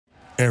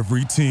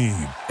Every team,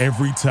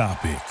 every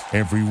topic,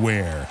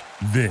 everywhere.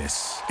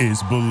 This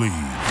is Believe.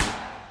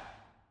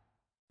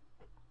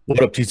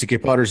 What up,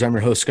 TCK Potters? I'm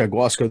your host, Scott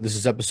Guasco. This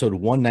is episode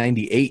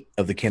 198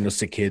 of the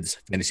Candlestick Kids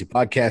Fantasy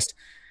Podcast.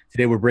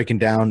 Today, we're breaking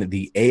down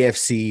the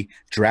AFC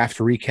draft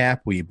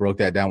recap. We broke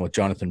that down with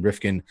Jonathan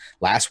Rifkin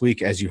last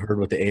week, as you heard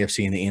with the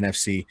AFC and the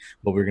NFC,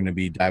 but we're going to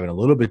be diving a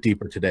little bit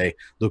deeper today,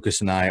 Lucas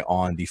and I,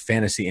 on the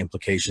fantasy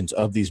implications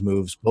of these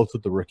moves, both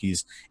with the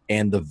rookies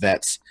and the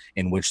vets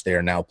in which they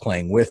are now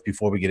playing with.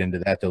 Before we get into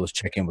that, though, let's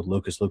check in with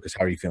Lucas. Lucas,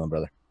 how are you feeling,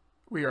 brother?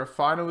 We are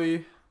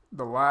finally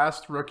the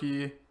last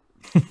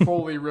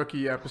fully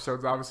rookie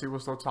episodes. Obviously, we'll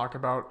still talk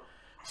about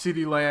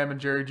CeeDee Lamb and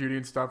Jerry Jeudy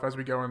and stuff as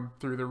we go in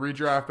through the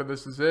redraft, but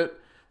this is it.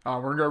 We're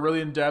going to go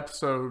really in depth,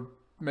 so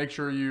make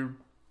sure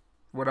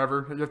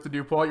whatever you have to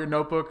do, pull out your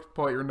notebook,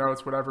 pull out your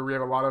notes, whatever. We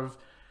have a lot of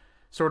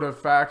sort of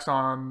facts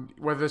on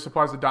whether this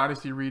applies to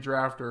Dynasty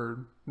redraft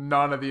or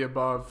none of the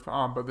above,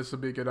 but this will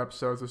be a good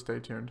episode, so stay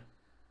tuned.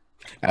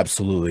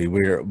 Absolutely.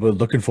 We're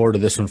looking forward to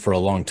this one for a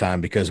long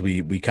time because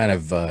we kind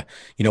of,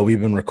 we've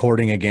been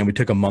recording again. We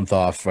took a month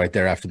off right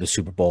there after the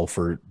Super Bowl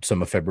for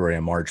some of February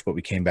and March, but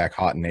we came back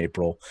hot in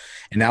April.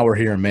 And now we're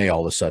here in May all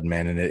of a sudden,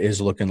 man. And it is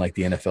looking like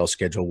the NFL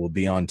schedule will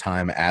be on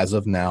time as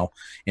of now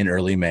in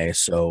early May.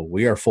 So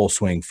we are full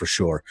swing for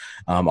sure.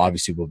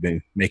 Obviously, we'll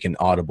be making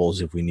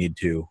audibles if we need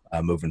to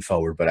moving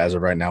forward. But as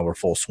of right now, we're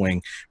full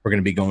swing. We're going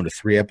to be going to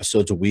 3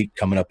 episodes a week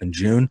coming up in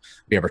June.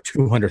 We have our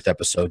 200th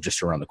episode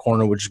just around the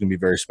corner, which is going to be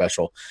very special.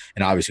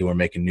 And obviously, we're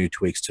making new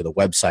tweaks to the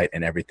website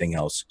and everything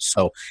else.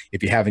 So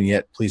if you haven't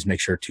yet, please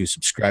make sure to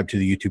subscribe to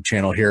the YouTube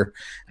channel here.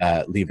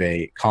 Leave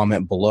a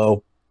comment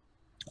below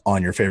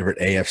on your favorite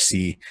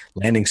AFC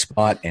landing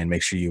spot, and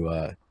make sure you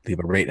leave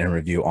a rate and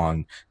review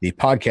on the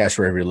podcast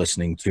wherever you're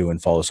listening to,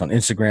 and follow us on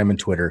Instagram and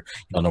Twitter.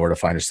 You'll know where to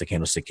find us, the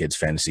Candlestick Kids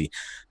Fantasy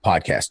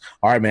Podcast.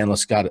 All right, man,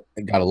 got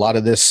a lot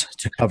of this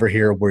to cover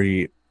here.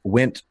 We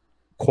went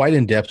quite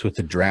in depth with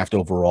the draft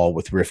overall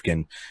with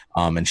Rifkin,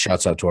 and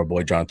shouts out to our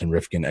boy Jonathan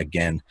Rifkin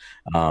again.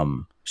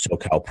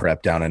 SoCal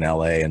Prep down in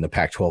LA and the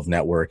Pac-12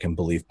 Network and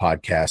Believe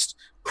podcast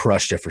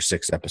crushed it for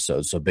 6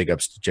 episodes. So big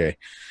ups to Jay.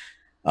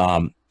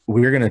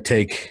 We're going to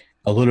take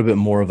a little bit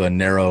more of a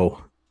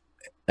narrow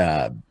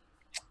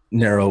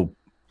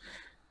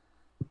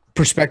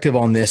perspective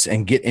on this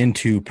and get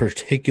into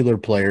particular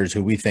players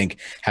who we think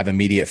have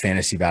immediate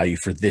fantasy value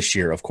for this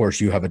year. Of course,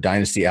 you have a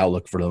dynasty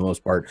outlook for the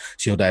most part,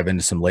 so you'll dive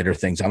into some later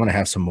things. I'm going to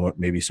have some more,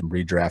 maybe some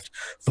redraft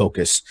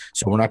focus.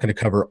 So we're not going to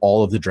cover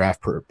all of the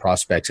draft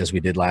prospects as we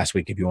did last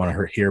week. If you want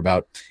to hear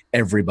about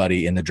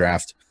everybody in the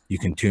draft, you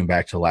can tune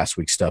back to last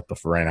week's stuff. But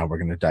for right now, we're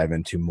going to dive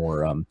into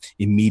more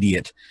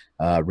immediate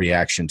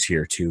reactions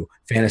here to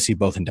fantasy,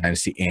 both in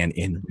dynasty and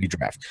in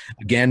redraft.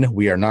 Again,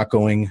 we are not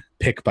going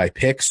pick by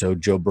pick, so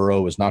Joe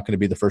Burrow is not going to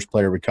be the first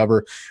player to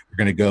recover. We're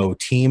going to go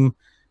team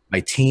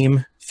by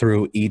team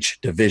through each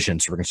division.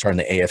 So we're going to start in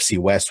the AFC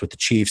West with the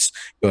Chiefs,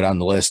 go down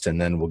the list,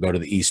 and then we'll go to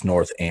the East,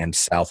 North, and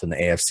South in the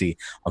AFC.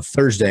 On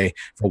Thursday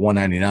for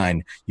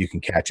 $1.99, you can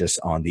catch us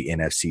on the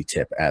NFC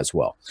tip as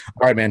well.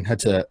 All right, man,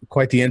 that's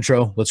quite the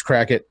intro. Let's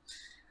crack it.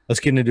 Let's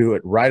get into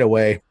it right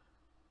away.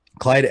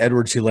 Clyde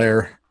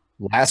Edwards-Helaire,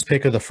 last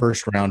pick of the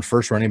first round,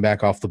 first running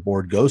back off the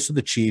board, goes to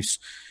the Chiefs.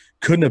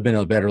 Couldn't have been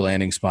a better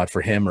landing spot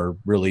for him or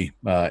really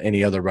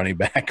any other running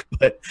back.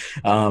 But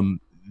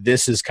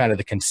this is kind of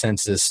the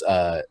consensus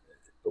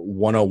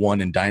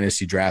 101 in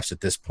dynasty drafts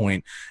at this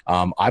point.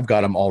 I've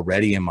got him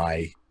already in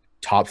my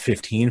top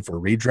 15 for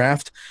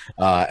redraft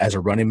as a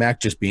running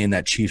back, just being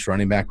that Chiefs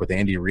running back with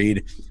Andy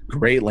Reid.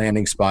 Great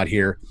landing spot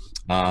here.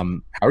 How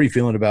are you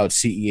feeling about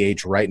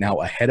CEH right now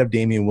ahead of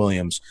Damian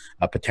Williams,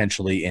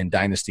 potentially in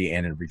dynasty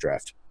and in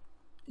redraft?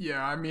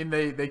 Yeah, I mean,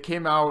 they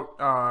came out,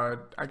 I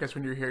guess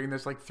when you're hearing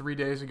this, like 3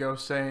 days ago,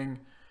 saying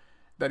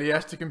that he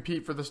has to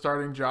compete for the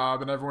starting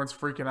job, and everyone's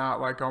freaking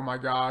out like, oh my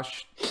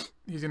gosh,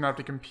 he's going to have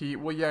to compete.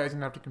 Well, yeah, he's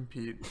going to have to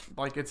compete.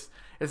 Like, they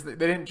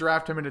didn't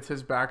draft him and it's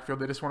his backfield.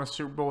 They just won a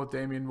Super Bowl with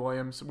Damian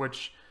Williams,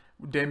 which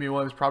Damian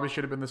Williams probably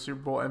should have been the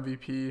Super Bowl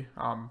MVP,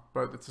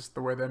 but it's just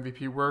the way the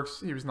MVP works.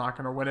 He was not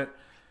going to win it.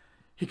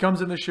 He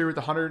comes in this year with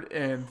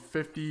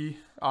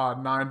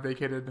 159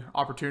 vacated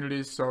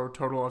opportunities, so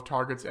total of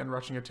targets and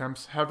rushing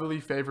attempts, heavily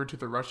favored to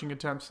the rushing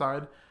attempt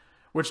side,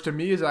 which to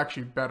me is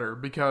actually better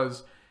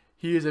because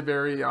he is a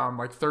very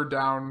third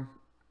down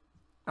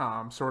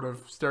sort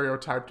of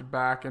stereotyped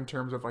back in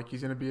terms of like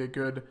he's going to be a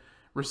good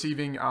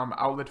receiving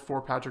outlet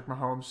for Patrick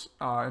Mahomes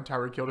and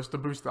Tyreek Hill just to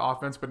boost the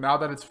offense. But now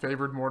that it's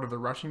favored more to the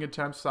rushing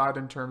attempt side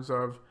in terms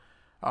of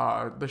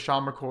the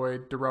Sean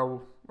McCoy,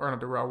 Darrell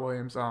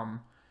Williams,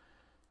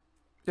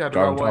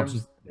 Darrell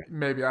Williams,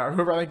 maybe.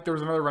 Whoever, I think there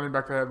was another running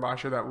back they had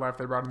last year that left.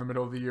 They brought in the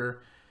middle of the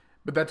year.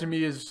 But that to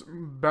me is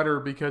better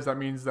because that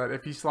means that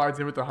if he slides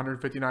in with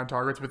 159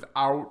 targets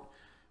without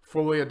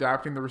fully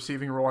adapting the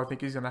receiving role I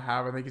think he's going to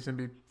have, I think he's going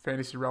to be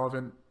fantasy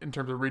relevant in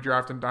terms of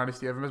redraft and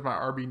dynasty. I have him as my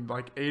RB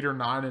like 8 or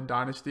 9 in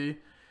dynasty.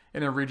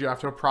 And in redraft,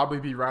 he'll probably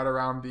be right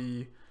around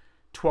the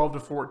 12 to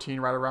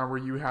 14, right around where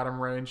you had him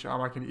range.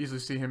 I can easily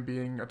see him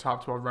being a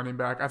top 12 running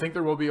back. I think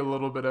there will be a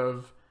little bit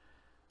of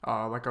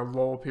like a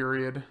lull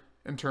period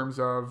in terms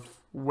of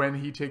when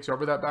he takes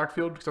over that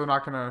backfield, because they're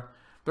not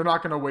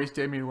gonna waste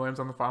Damian Williams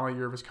on the final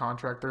year of his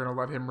contract. They're gonna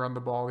let him run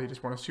the ball. He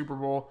just won a Super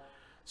Bowl.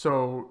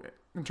 So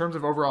in terms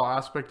of overall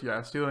aspect,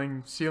 yeah,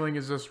 ceiling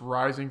is just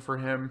rising for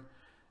him.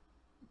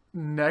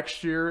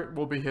 Next year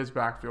will be his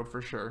backfield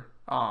for sure.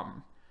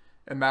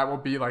 And that will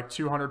be like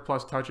 200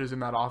 plus touches in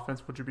that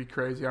offense, which would be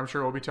crazy. I'm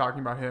sure we'll be talking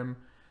about him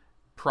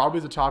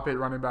probably the top 8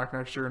 running back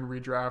next year in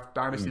redraft.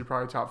 Dynasty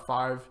probably top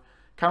 5.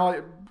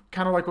 Kind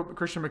of like what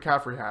Christian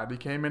McCaffrey had. He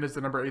came in as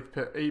the number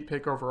 8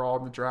 pick overall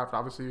in the draft.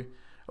 Obviously,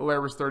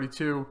 Allaire was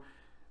 32,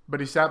 but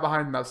he sat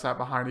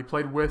behind. He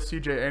played with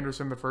C.J.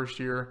 Anderson the first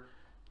year,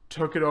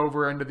 took it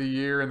over end of the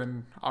year, and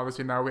then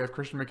obviously now we have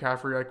Christian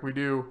McCaffrey like we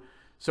do.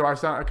 So I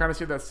kind of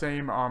see that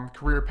same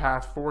career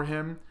path for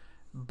him,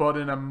 but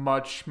in a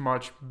much,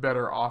 much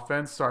better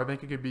offense. So I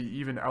think it could be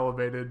even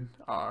elevated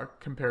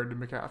compared to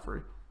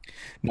McCaffrey.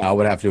 Now, I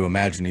would have to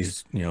imagine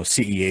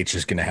CEH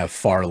is going to have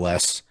far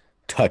less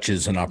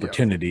touches and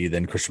opportunity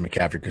than Christian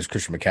McCaffrey, because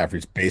Christian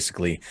McCaffrey's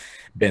basically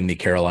been the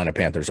Carolina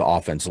Panthers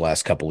offense the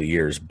last couple of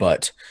years.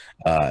 But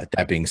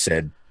that being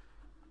said,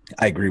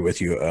 I agree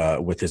with you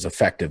with his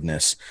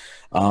effectiveness.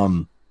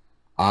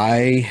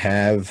 I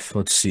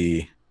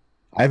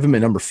have him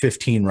at number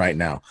 15 right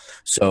now.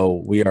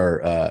 So we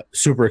are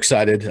super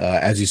excited.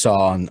 As you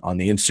saw on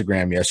the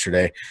Instagram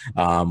yesterday,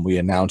 we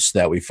announced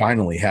that we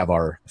finally have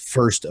our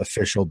first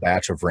official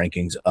batch of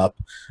rankings up.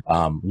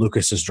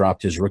 Lucas has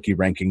dropped his rookie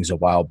rankings a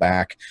while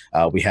back.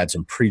 We had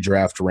some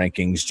pre-draft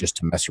rankings just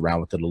to mess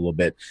around with it a little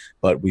bit,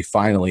 but we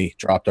finally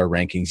dropped our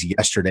rankings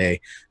yesterday.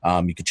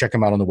 You can check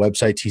them out on the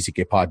website,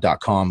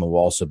 tckpod.com. We'll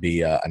also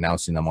be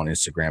announcing them on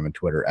Instagram and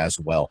Twitter as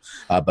well.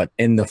 But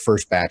in the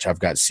first batch, I've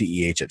got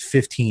CEH at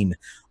 15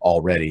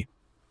 already.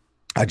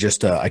 I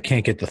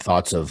can't get the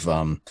thoughts of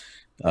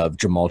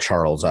Jamal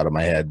Charles out of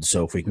my head.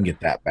 So if we can get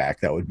that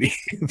back, that would be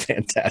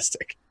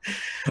fantastic.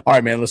 All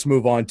right, man, let's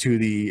move on to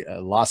the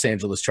Los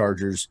Angeles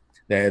Chargers.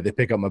 They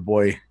pick up my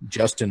boy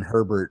Justin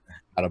Herbert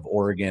out of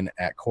Oregon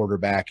at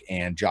quarterback,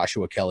 and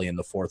Joshua Kelly in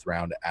the 4th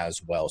round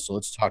as well. So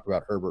let's talk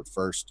about Herbert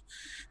first.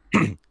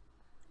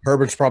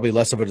 Herbert's probably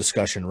less of a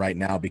discussion right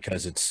now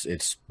because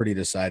it's pretty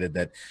decided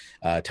that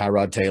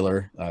Tyrod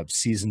Taylor,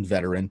 seasoned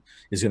veteran,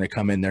 is going to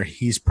come in there.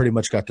 He's pretty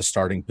much got the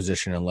starting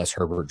position unless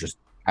Herbert just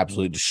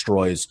absolutely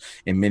destroys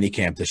in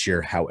minicamp this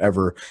year.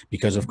 However,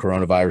 because of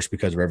coronavirus,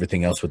 because of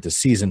everything else with this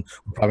season,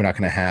 we're probably not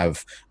going to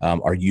have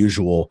our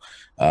usual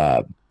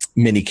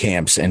mini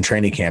camps and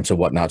training camps and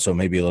whatnot. So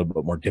maybe a little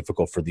bit more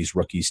difficult for these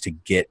rookies to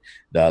get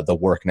the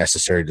work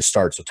necessary to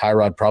start. So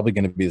Tyrod probably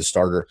going to be the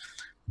starter.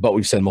 But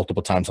we've said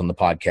multiple times on the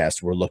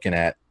podcast, we're looking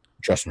at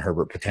Justin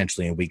Herbert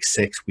potentially in week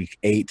 6, week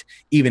 8,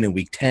 even in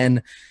week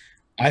 10.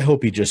 I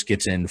hope he just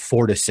gets in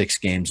 4 to 6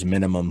 games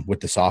minimum with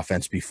this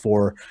offense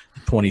before the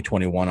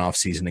 2021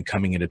 offseason and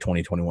coming into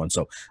 2021.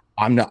 So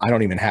I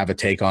don't even have a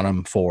take on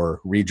him for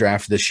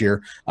redraft this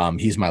year.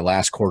 He's my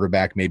last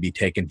quarterback, maybe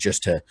taken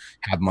just to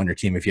have him on your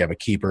team if you have a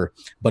keeper.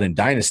 But in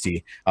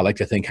Dynasty, I like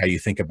to think how you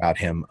think about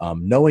him,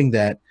 knowing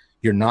that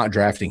you're not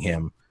drafting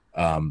him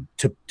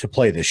to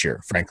play this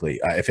year, frankly.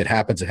 If it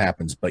happens, it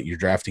happens, but you're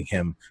drafting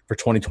him for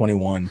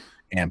 2021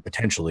 and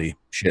potentially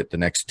the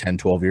next 10,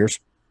 12 years.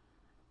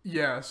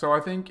 Yeah, so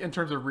I think in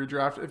terms of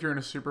redraft, if you're in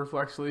a super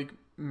flex league,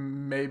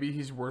 maybe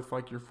he's worth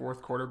like your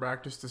 4th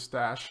quarterback just to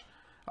stash.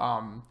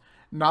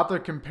 Not to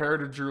compare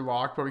to Drew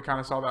Lock, but we kind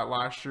of saw that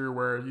last year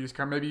where you just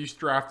maybe you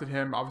drafted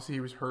him. Obviously,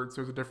 he was hurt, so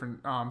it was a different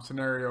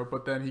scenario,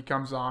 but then he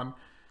comes on,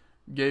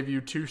 gave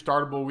you 2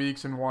 startable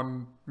weeks and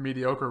 1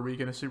 mediocre week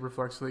in a super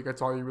flex league.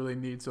 That's all you really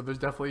need. So there's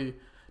definitely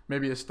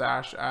maybe a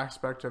stash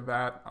aspect of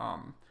that.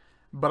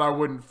 But I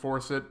wouldn't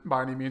force it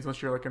by any means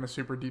unless you're like in a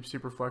super deep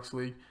super flex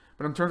league.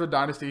 But in terms of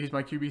Dynasty, he's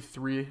my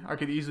QB3. I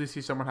could easily see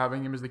someone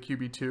having him as the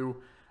QB2.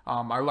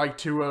 I like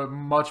Tua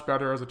much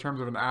better as in terms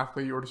of an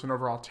athlete or just an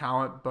overall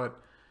talent, but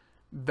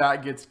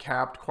that gets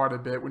capped quite a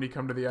bit when you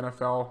come to the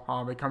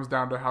NFL. It comes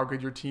down to how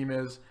good your team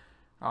is,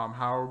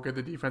 how good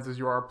the defenses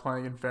you are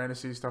playing in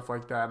fantasy, stuff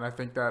like that. And I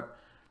think that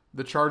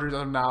the Chargers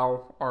as of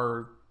now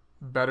are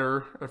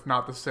better, if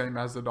not the same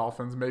as the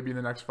Dolphins, maybe in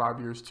the next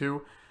 5 years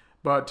too.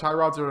 But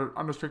Tyrod's an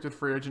unrestricted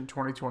free agent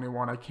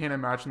 2021. I can't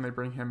imagine they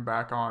bring him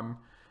back on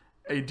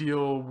a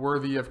deal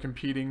worthy of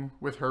competing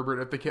with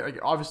Herbert. If they can,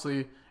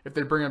 obviously, if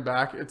they bring him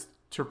back, it's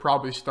to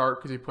probably start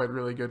because he played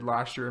really good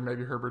last year, and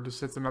maybe Herbert just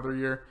sits another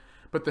year.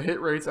 But the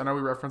hit rates, I know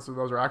we referenced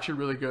those, are actually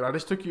really good. I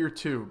just took year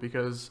 2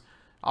 because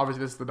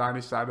obviously this is the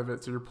dynasty side of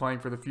it, so you're playing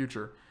for the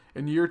future.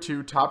 In year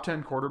 2, top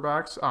 10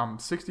 quarterbacks,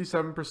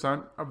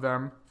 67% of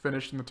them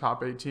finished in the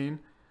top 18,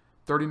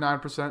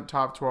 39%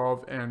 top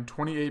 12, and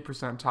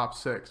 28% top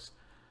 6.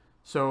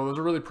 So those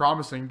are really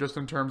promising just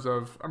in terms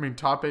of,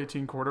 top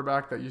 18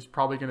 quarterback that he's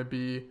probably going to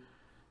be,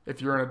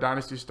 if you're in a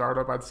dynasty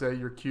startup, I'd say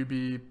you're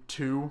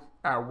QB2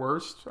 at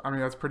worst.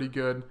 That's pretty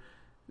good.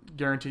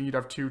 Guaranteeing you'd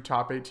have 2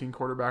 top 18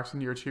 quarterbacks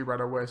in year 2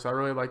 right away. So I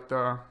really like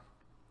the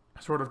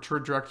sort of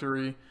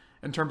trajectory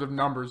in terms of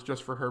numbers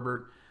just for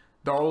Herbert.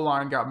 The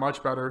O-line got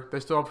much better. They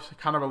still have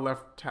kind of a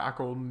left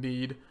tackle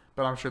need,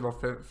 but I'm sure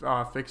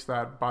they'll fix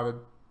that by the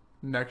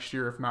next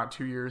year, if not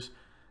 2 years.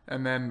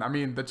 And then, I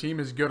mean, the team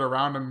is good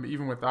around him,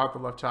 even without the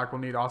left tackle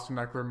need. Austin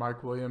Eckler,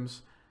 Mike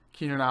Williams,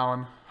 Keenan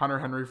Allen, Hunter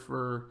Henry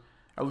for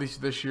at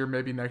least this year,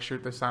 maybe next year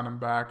if they sign him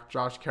back.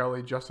 Josh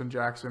Kelly, Justin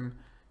Jackson,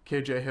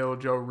 KJ Hill,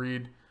 Joe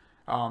Reed.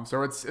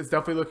 So it's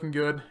definitely looking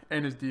good,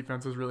 and his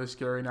defense is really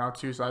scary now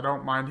too. So I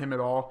don't mind him at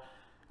all.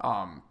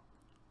 I'm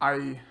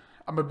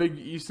a big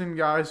Easton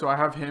guy, so I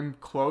have him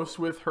close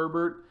with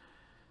Herbert.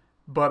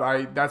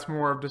 But that's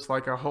more of just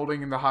like a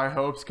holding in the high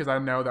hopes because I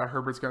know that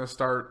Herbert's going to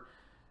start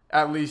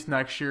at least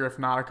next year, if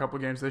not a couple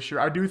games this year.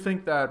 I do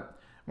think that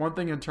one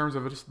thing in terms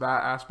of just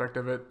that aspect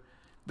of it,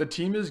 the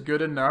team is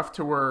good enough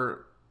to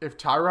where if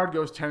Tyrod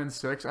goes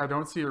 10-6, I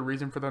don't see a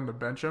reason for them to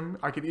bench him.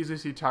 I could easily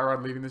see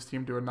Tyrod leading this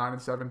team to a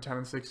 9-7,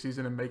 10-6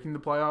 season and making the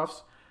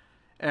playoffs.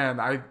 And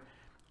I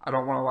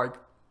don't want to like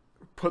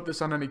put this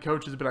on any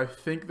coaches, but I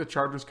think the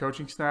Chargers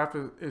coaching staff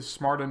is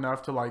smart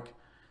enough to like,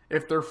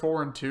 if they're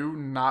 4-2,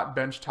 not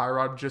bench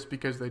Tyrod just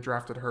because they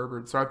drafted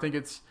Herbert. So I think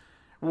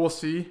we'll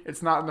see.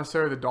 It's not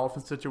necessarily the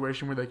Dolphins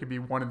situation where they could be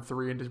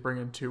 1-3 and just bring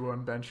in Tua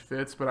and bench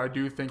Fitz, but I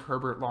do think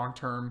Herbert long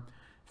term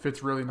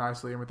fits really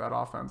nicely in with that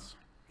offense.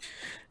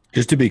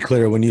 Just to be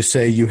clear, when you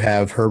say you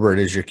have Herbert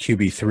as your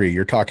QB3,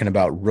 you're talking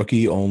about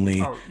rookie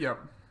only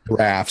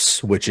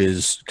drafts, which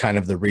is kind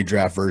of the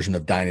redraft version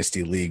of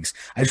dynasty leagues.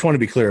 I just want to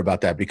be clear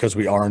about that because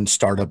we are in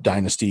startup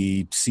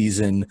dynasty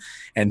season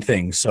and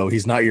things. So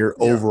he's not your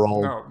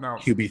overall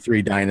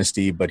QB3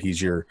 dynasty, but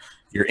he's your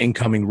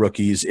incoming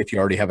rookies. If you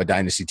already have a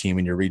dynasty team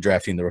and you're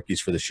redrafting the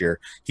rookies for this year,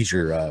 he's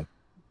your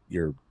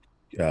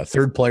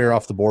third player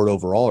off the board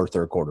overall or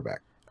third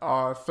quarterback.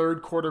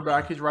 Third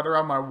quarterback. He's right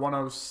around my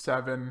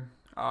 107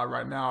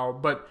 right now,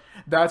 but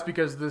that's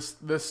because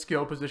this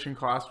skill position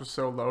class was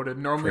so loaded.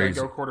 Normally I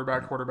go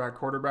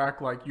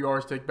quarterback. Like you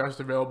always take best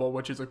available,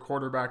 which is a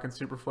quarterback in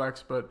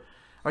Superflex, but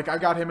like I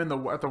got him at the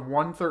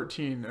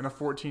 113 in a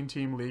 14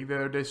 team league the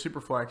other day,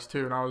 Superflex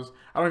too, and I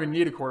don't even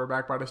need a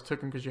quarterback, but I just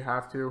took him because you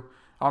have to.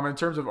 In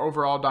terms of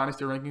overall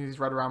dynasty rankings, he's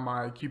right around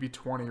my QB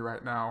 20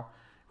 right now.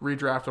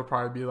 Redraft will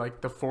probably be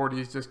like the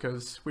 40s just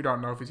because we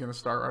don't know if he's going to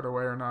start right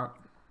away or not.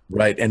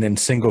 Right, and in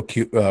single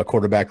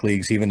quarterback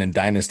leagues, even in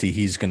dynasty,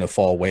 he's going to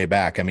fall way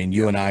back. I mean,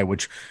 you and I,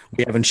 which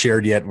we haven't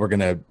shared yet,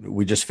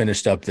 we just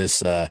finished up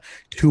this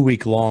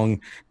 2-week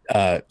long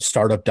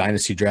startup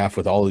dynasty draft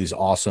with all these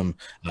awesome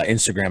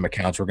Instagram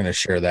accounts. We're going to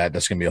share that.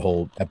 That's going to be a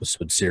whole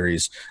episode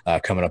series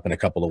coming up in a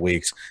couple of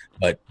weeks.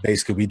 But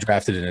basically, we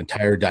drafted an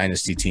entire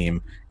dynasty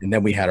team, and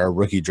then we had our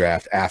rookie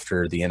draft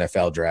after the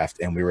NFL draft,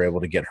 and we were able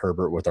to get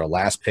Herbert with our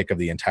last pick of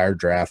the entire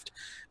draft.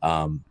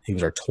 He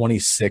was our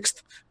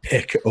 26th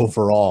pick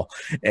overall,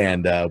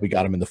 and we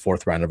got him in the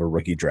 4th round of a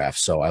rookie draft.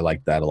 So I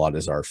like that a lot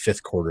as our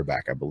 5th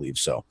quarterback, I believe.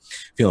 So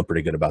feeling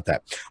pretty good about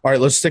that. All right,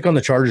 let's stick on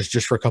the Chargers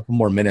just for a couple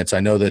more minutes. I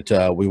know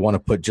that we want to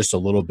put just a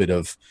little bit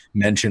of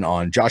mention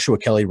on Joshua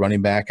Kelly,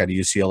 running back out of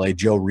UCLA,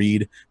 Joe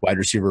Reed, wide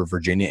receiver of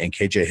Virginia, and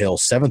KJ Hill,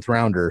 7th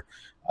rounder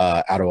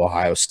out of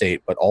Ohio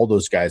State. But all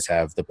those guys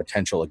have the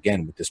potential,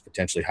 again, with this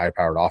potentially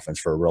high-powered offense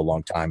for a real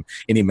long time.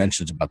 Any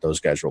mentions about those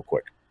guys real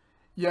quick?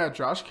 Yeah,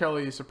 Josh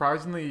Kelly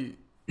surprisingly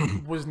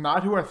was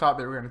not who I thought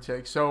they were going to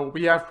take. So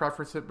we have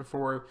preferenced it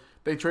before.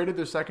 They traded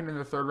their 2nd and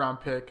their 3rd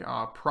round pick,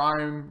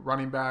 prime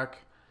running back,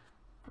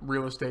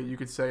 real estate, you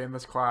could say, in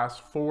this class,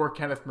 for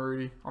Kenneth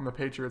Murray on the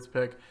Patriots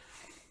pick.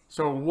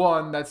 So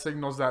one, that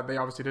signals that they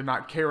obviously did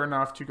not care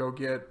enough to go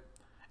get,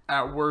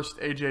 at worst,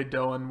 A.J.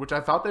 Dillon, which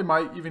I thought they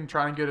might even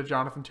try and get a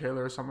Jonathan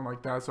Taylor or something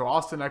like that. So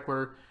Austin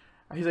Eckler,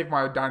 he's like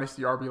my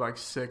dynasty RB like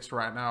 6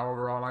 right now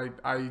overall, and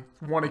I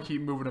want to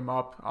keep moving him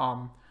up.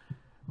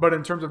 But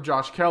in terms of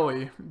Josh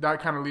Kelly, that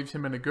kind of leaves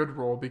him in a good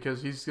role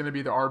because he's going to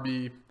be the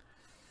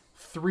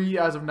RB3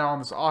 as of now on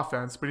this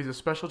offense, but he's a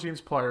special teams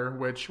player,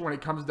 which when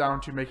it comes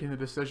down to making the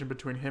decision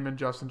between him and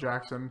Justin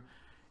Jackson,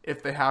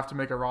 if they have to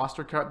make a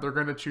roster cut, they're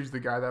going to choose the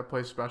guy that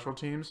plays special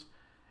teams,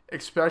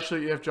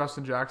 especially if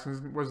Justin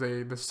Jackson was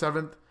the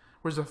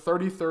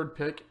 33rd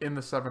pick in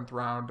the 7th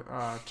round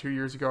 2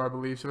 years ago, I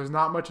believe. So there's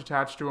not much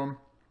attached to him,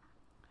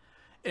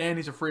 and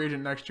he's a free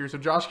agent next year. So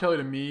Josh Kelly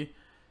to me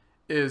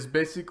is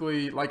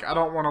basically like, I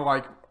don't want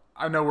to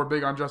I know we're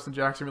big on Justin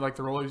Jackson. We like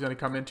the role he's going to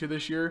come into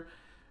this year.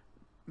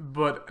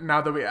 But now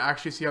that we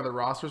actually see how the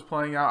roster's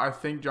playing out, I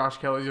think Josh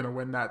Kelly's going to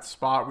win that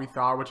spot we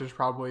thought, which is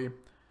probably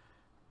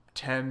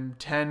 10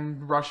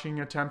 rushing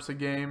attempts a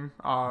game,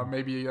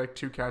 maybe like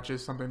 2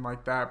 catches, something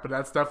like that. But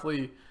that's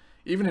definitely,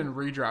 even in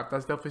redraft,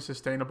 that's definitely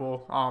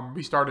sustainable.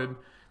 We started,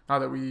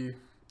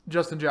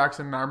 Justin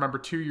Jackson, I remember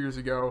 2 years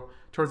ago,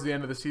 towards the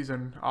end of the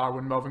season,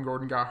 when Melvin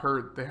Gordon got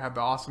hurt, they had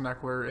the Austin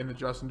Eckler and the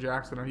Justin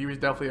Jackson, and he was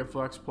definitely a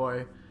flex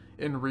play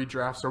in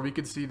redraft. So we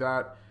could see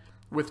that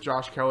with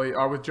Josh Kelly.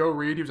 With Joe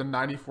Reed, he was a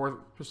 94th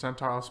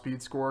percentile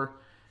speed score,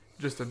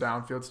 just a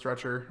downfield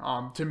stretcher.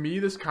 To me,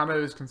 this kind of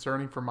is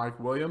concerning for Mike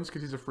Williams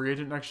because he's a free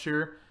agent next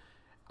year.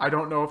 I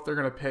don't know if they're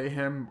going to pay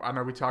him. I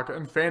know we talk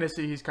in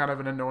fantasy, he's kind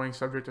of an annoying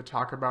subject to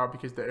talk about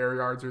because the air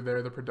yards are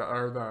there,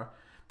 the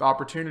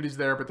opportunity's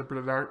there, but the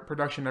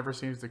production never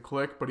seems to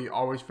click, but he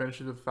always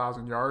finishes with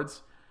 1,000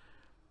 yards.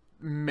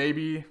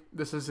 Maybe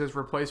this is his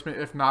replacement.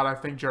 If not, I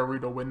think Joe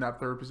Reed will win that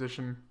 3rd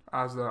position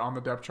on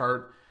the depth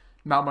chart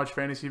not much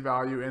fantasy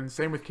value. And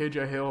same with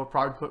KJ Hill, he'll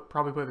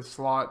probably play the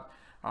slot.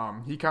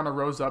 He kind of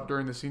rose up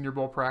during the Senior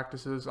Bowl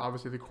practices.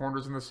 Obviously, the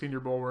corners in the Senior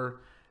Bowl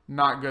were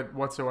not good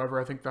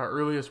whatsoever. I think the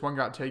earliest one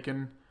got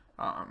taken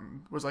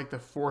was like the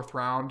 4th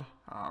round.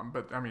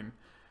 But, I mean,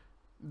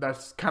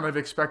 that's kind of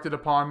expected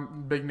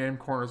upon big name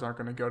corners aren't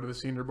going to go to the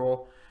Senior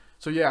Bowl.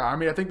 So, yeah, I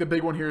mean, I think the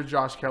big one here is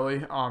Josh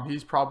Kelly.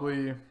 He's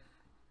probably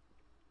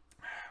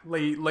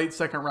late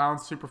second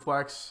round, super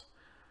flex,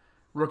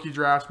 rookie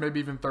drafts, maybe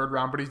even 3rd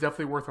round, but he's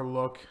definitely worth a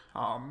look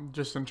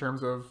just in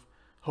terms of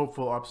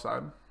hopeful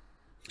upside.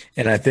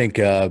 And I think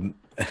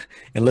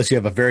unless you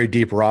have a very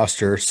deep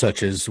roster,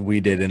 such as we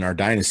did in our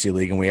dynasty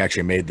league, and we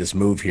actually made this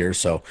move here,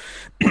 so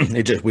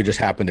we just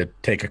happened to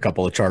take a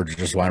couple of charges.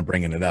 Just why I'm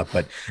bringing it up,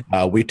 but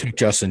we took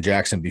Justin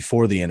Jackson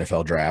before the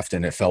NFL draft,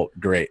 and it felt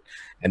great.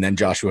 And then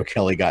Joshua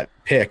Kelly got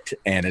picked,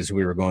 and as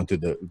we were going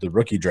through the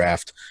rookie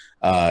draft,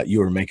 you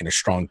were making a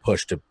strong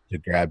push to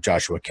grab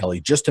Joshua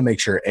Kelly just to make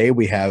sure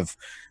we have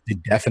the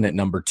definite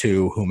number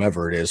 2,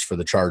 whomever it is, for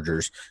the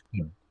Chargers.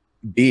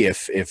 B,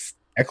 if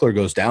Eckler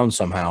goes down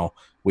somehow,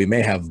 we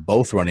may have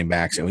both running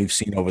backs, and we've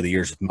seen over the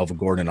years with Melvin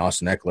Gordon and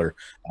Austin Eckler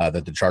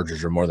that the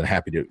Chargers are more than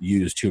happy to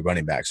use 2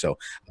 running backs. So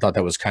I thought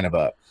that was kind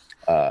of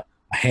a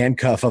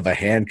handcuff of a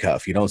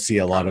handcuff. You don't see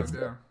a lot of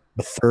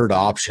the third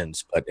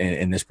options, but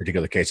in this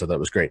particular case, I thought it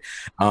was great.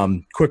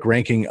 Quick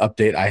ranking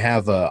update. I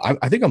have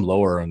I think I'm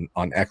lower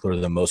on Eckler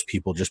than most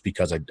people just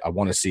because I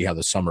want to see how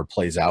the summer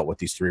plays out with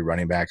these 3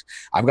 running backs.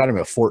 I've got him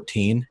at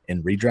 14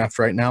 in redraft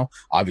right now.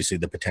 Obviously,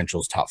 the potential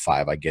is top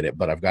 5. I get it,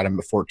 but I've got him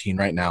at 14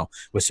 right now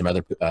with some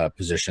other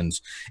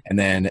positions. And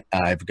then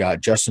I've got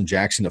Justin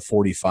Jackson at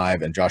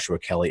 45 and Joshua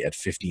Kelly at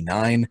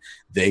 59.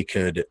 They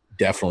could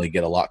definitely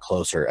get a lot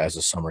closer as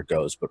the summer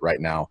goes, but right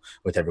now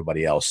with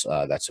everybody else,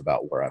 that's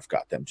about where I've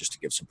got them, just to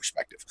give some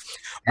perspective.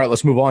 All right,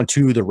 let's move on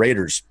to the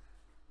Raiders.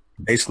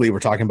 Basically, we're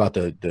talking about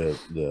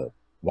the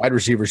wide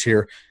receivers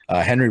here: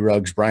 Henry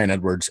Ruggs, Bryan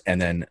Edwards,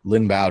 and then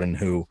Lynn Bowden,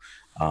 who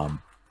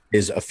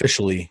is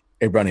officially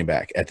a running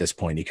back at this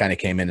point. He kind of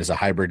came in as a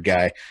hybrid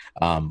guy,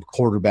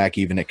 quarterback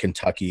even at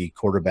Kentucky,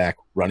 quarterback,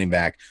 running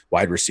back,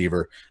 wide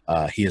receiver.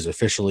 He is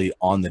officially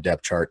on the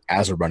depth chart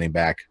as a running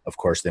back. Of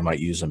course, they might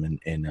use him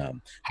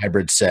in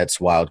hybrid sets,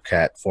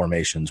 wildcat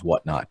formations,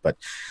 whatnot. But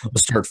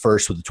let's start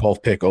first with the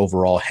 12th pick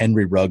overall.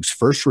 Henry Ruggs,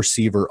 first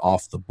receiver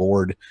off the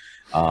board.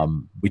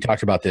 We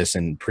talked about this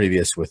in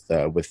previous with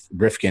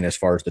Rifkin as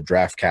far as the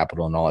draft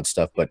capital and all that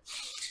stuff, but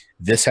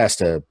this has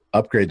to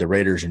upgrade the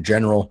Raiders in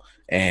general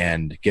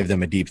and give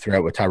them a deep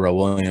threat with Tyrell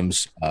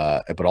Williams,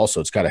 but also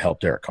it's got to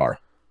help Derek Carr.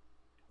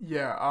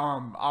 Yeah,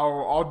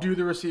 I'll do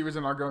the receivers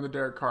and I'll go into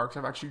Derek Carr because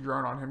I've actually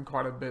grown on him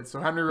quite a bit.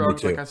 So Henry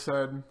Ruggs, like I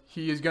said,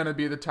 he is going to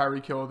be the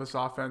Tyreek Hill of this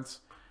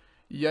offense.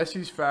 Yes,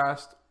 he's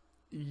fast.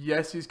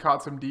 Yes, he's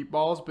caught some deep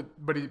balls, but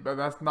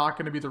that's not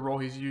going to be the role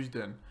he's used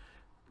in.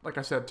 Like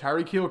I said,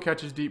 Tyreek Hill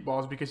catches deep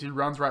balls because he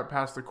runs right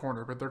past the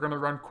corner, but they're going to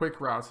run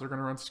quick routes. They're going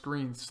to run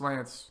screens,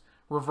 slants,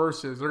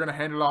 reverses. They're going to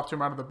hand it off to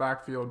him out of the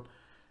backfield.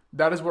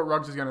 That is what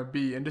Ruggs is going to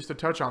be. And just to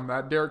touch on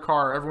that, Derek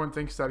Carr, everyone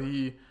thinks that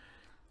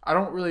I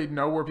don't really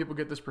know where people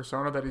get this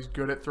persona that he's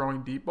good at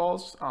throwing deep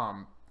balls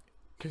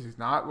because he's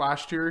not.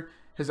 Last year,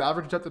 his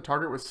average depth of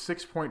target was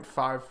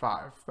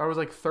 6.55. That was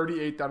like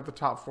 38th out of the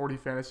top 40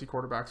 fantasy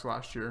quarterbacks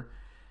last year.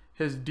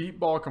 His deep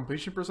ball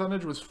completion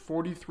percentage was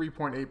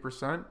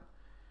 43.8%.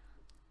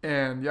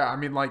 And yeah, I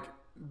mean, like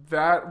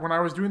that, when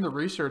I was doing the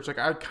research, like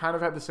I kind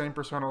of had the same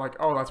persona, like,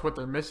 oh, that's what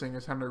they're missing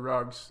is Henry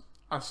Ruggs.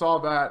 I saw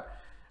that,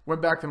 went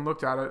back and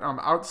looked at it.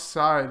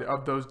 Outside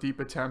of those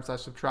deep attempts, I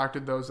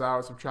subtracted those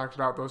out,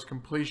 subtracted out those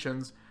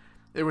completions.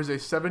 It was a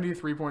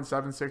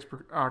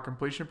 73.76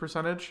 completion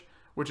percentage,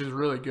 which is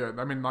really good.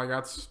 I mean, like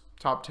that's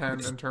top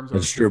 10 in terms of.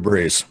 It's Drew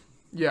Brees.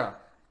 Yeah.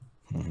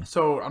 Mm-hmm.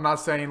 So I'm not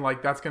saying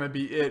like that's going to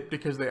be it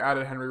because they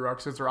added Henry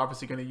Ruggs, since they're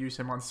obviously going to use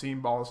him on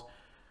seam balls.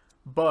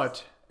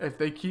 But if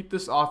they keep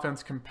this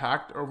offense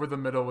compact over the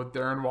middle with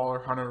Darren Waller,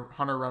 Hunter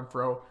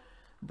Renfrow,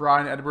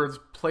 Bryan Edwards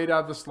played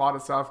out of the slot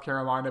at South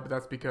Carolina, but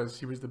that's because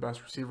he was the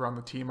best receiver on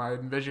the team. I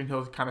envision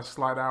he'll kind of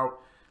slide out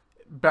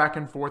back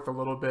and forth a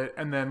little bit.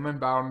 And then Lynn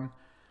Bowden,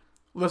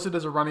 listed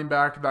as a running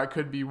back, that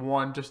could be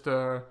one just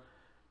to,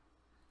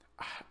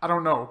 I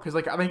don't know, because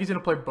like I think he's going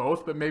to play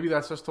both, but maybe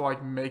that's just to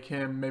like make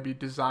him maybe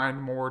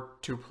design more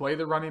to play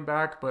the running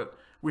back. But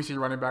we see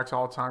running backs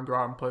all the time go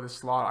out and play the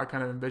slot. I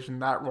kind of envision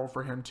that role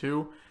for him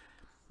too.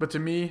 But to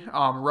me,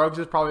 Ruggs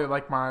is probably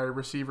like my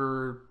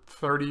receiver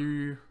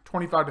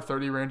 25 to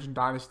 30 range in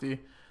Dynasty.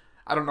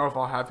 I don't know if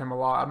I'll have him a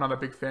lot. I'm not a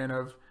big fan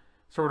of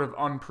sort of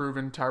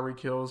unproven Tyreek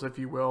Hills, if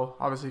you will.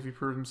 Obviously, if he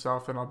proves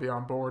himself, then I'll be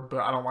on board. But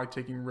I don't like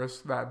taking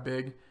risks that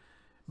big.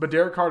 But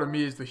Derek Carr, to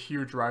me, is the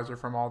huge riser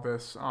from all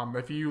this.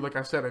 If you, like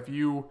I said, if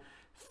you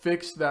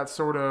fix that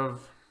sort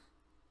of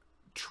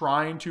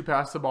trying to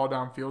pass the ball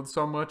downfield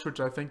so much,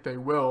 which I think they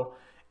will,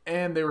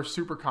 and they were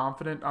super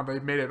confident. They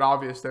made it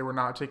obvious they were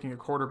not taking a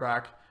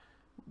quarterback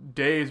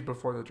days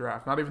before the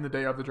draft, not even the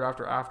day of the draft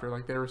or after.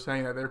 Like they were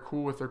saying that they're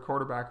cool with their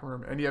quarterback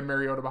room, and you have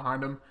Mariota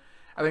behind him.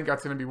 I think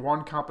that's going to be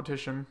one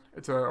competition.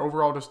 It's an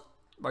overall just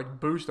like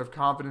boost of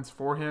confidence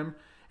for him,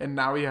 and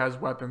now he has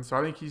weapons. So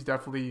I think he's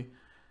definitely,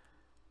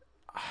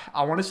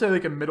 I want to say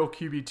like a middle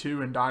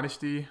QB2 in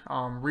Dynasty.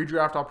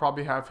 Redraft, I'll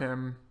probably have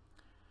him.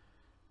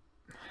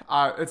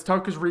 It's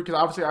tough because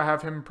obviously I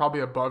have him probably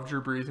above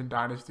Drew Brees in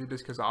Dynasty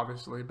just because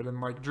obviously, but then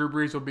like Drew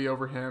Brees will be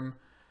over him.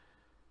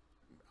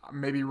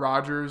 Maybe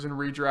Rodgers in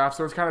redraft.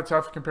 So it's kind of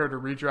tough compared to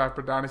redraft,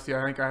 but Dynasty,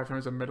 I think I have him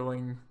as a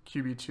middling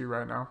QB2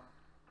 right now.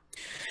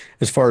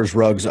 As far as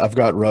Ruggs, I've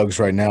got Ruggs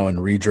right now in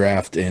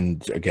redraft,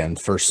 and again,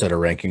 first set of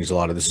rankings, a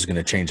lot of this is going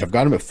to change. I've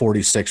got him at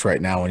 46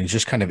 right now, and he's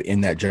just kind of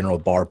in that general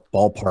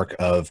ballpark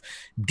of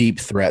deep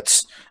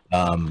threats.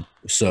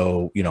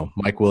 So,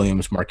 Mike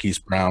Williams, Marquise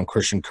Brown,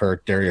 Christian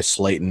Kirk, Darius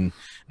Slayton,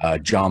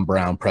 John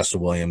Brown,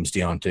 Preston Williams,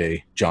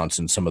 Deontay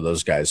Johnson, some of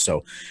those guys.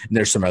 So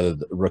there's some other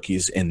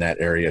rookies in that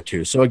area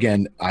too. So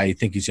again, I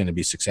think he's going to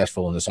be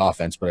successful in this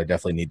offense, but I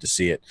definitely need to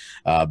see it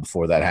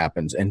before that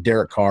happens. And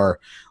Derek Carr,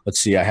 let's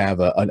see, I have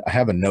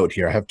a note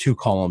here. I have 2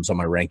 columns on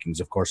my rankings.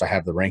 Of course, I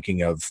have the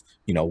ranking of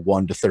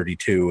 1 to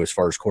 32 as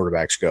far as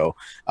quarterbacks go,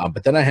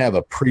 but then I have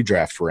a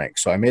pre-draft rank.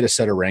 So I made a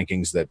set of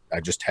rankings that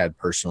I just had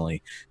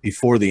personally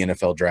before the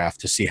NFL draft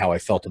to see how I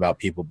felt about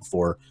people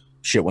before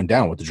shit went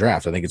down with the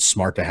draft. I think it's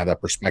smart to have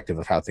that perspective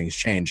of how things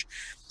change.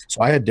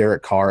 So I had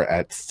Derek Carr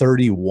at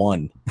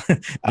 31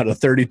 out of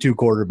 32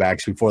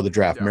 quarterbacks before the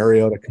draft. Yeah.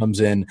 Mariota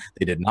comes in.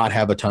 They did not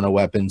have a ton of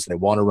weapons. They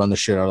want to run the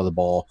shit out of the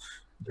ball.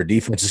 Their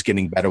defense is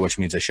getting better, which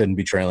means they shouldn't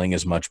be trailing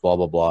as much, blah,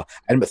 blah, blah. I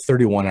had him at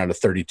 31 out of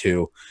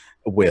 32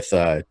 with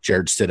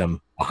Jared Stidham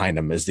behind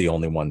him as the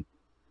only one.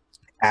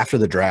 After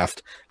the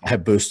draft, I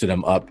have boosted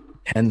him up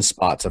 10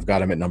 spots. I've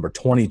got him at number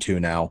 22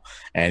 now,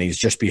 and he's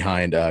just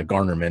behind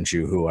Gardner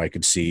Minshew, who I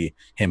could see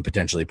him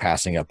potentially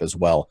passing up as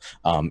well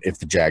if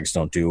the Jags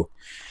don't do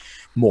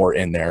more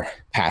in their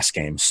pass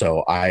game.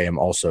 So I am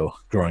also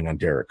growing on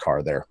Derek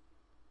Carr there.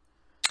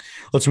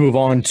 Let's move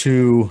on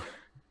to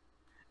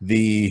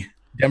the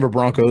Denver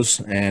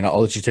Broncos, and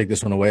I'll let you take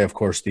this one away. Of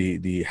course,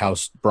 the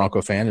house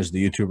Bronco fan, as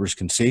the YouTubers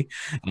can see.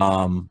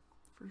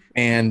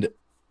 And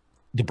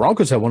the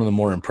Broncos have one of the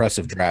more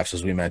impressive drafts,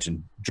 as we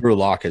mentioned. Drew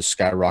Lock has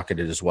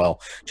skyrocketed as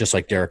well, just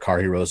like Derek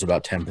Carr. He rose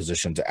about 10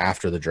 positions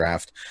after the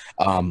draft.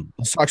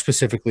 Let's talk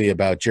specifically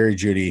about Jerry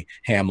Jeudy,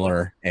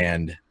 Hamler,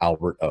 and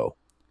Albert O.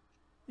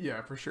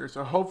 Yeah, for sure.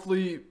 So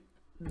hopefully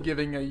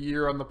giving a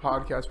year on the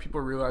podcast, people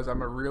realize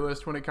I'm a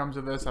realist when it comes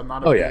to this. I'm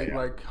not a big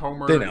like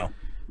Homer.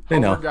 They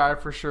know guy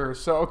for sure.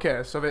 So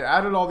they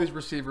added all these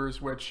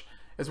receivers, which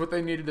is what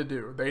they needed to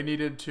do. They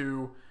needed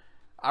to,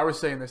 I was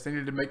saying this, they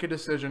needed to make a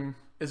decision.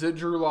 Is it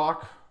Drew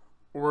Lock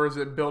or is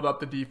it build up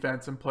the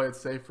defense and play it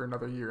safe for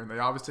another year? And they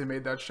obviously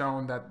made that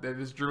shown that it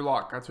is Drew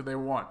Lock. That's what they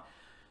want.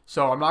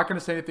 So I'm not going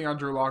to say anything on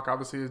Drew Lock.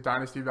 Obviously, his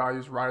dynasty value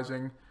is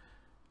rising.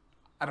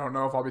 I don't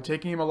know if I'll be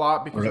taking him a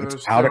lot because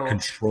it's out of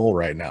control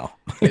right now.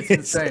 It's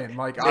insane.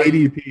 Like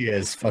ADP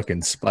is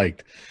fucking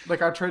spiked.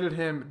 Like I traded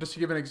him, just to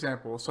give an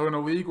example. So in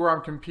a league where I'm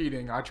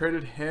competing, I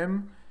traded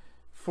him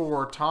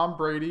for Tom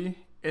Brady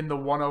in the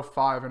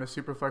 105 in a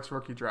Superflex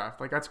rookie draft.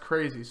 Like that's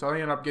crazy. So I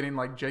ended up getting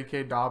like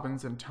J.K.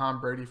 Dobbins and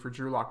Tom Brady for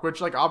Drew Lock, which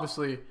like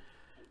obviously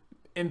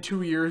in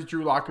 2 years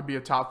Drew Lock could be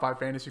a top 5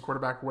 fantasy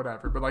quarterback,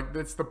 whatever. But like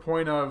that's the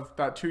point of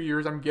that 2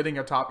 years. I'm getting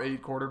a top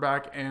 8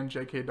 quarterback and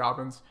J.K.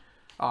 Dobbins.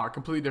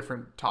 Completely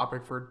different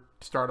topic for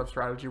startup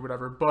strategy,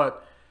 whatever.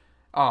 But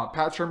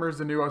Pat Shurmur is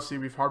the new OC.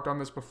 We've harped on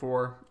this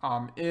before.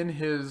 In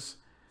his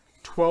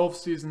 12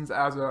 seasons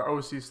as a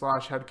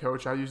OC / head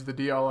coach, I used the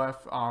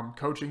DLF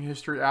coaching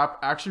history app.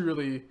 Actually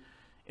really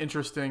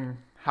interesting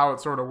how it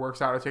sort of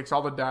works out. It takes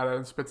all the data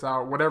and spits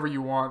out whatever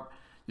you want.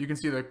 You can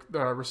see the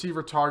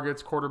receiver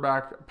targets,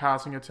 quarterback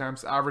passing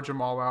attempts, average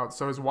them all out.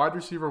 So his wide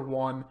receiver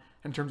 1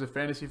 in terms of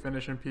fantasy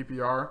finish and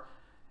PPR,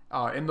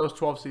 in those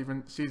 12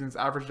 seasons,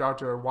 averaged out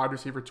to a wide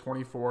receiver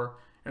 24,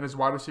 and his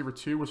wide receiver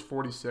 2 was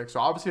 46. So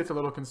obviously it's a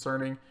little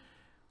concerning,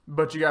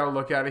 but you got to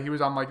look at it. He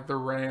was on like the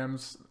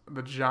Rams,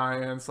 the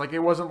Giants. Like it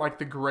wasn't like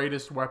the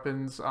greatest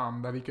weapons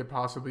that he could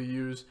possibly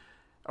use.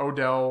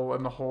 Odell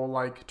and the whole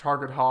like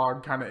target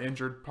hog kind of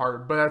injured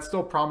part, but that's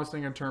still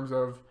promising in terms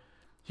of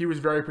he was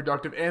very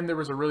productive, and there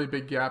was a really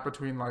big gap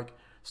between like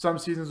some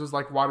seasons was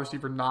like wide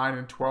receiver 9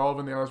 and 12,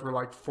 and the others were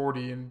like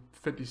 40 and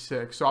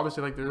 56. So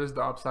obviously like there is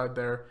the upside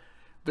there.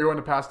 They're going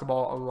to pass the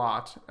ball a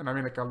lot, and I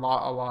mean like a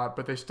lot,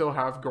 but they still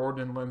have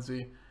Gordon and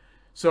Lindsey.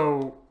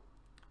 So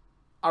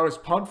I was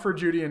pumped for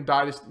Jeudy and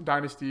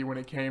Dynasty when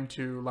it came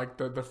to like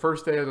the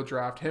first day of the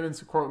draft. Him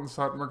and Courtland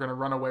Sutton were going to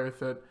run away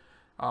with it.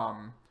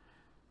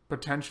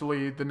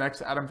 Potentially the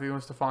next Adam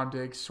Thielen, Stephon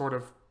Diggs sort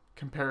of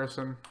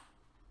comparison.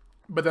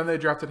 But then they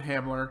drafted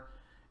Hamler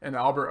and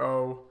Albert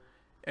O,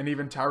 and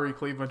even Tyree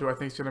Cleveland, who I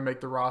think is going to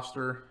make the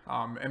roster.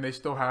 And they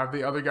still have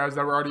the other guys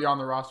that were already on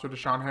the roster,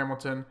 Deshaun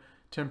Hamilton,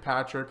 Tim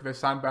Patrick. They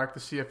signed back the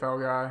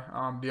CFL guy,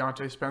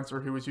 Deontay Spencer,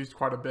 who was used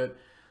quite a bit.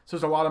 So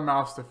there's a lot of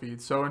mouths to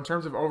feed. So in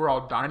terms of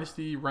overall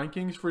dynasty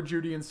rankings for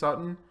Jeudy and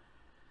Sutton,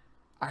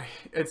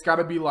 it's got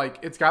to be like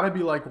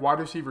wide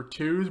receiver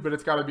 2s, but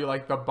it's got to be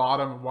like the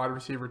bottom of wide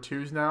receiver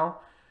 2s now,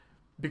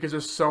 because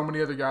there's so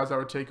many other guys that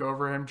would take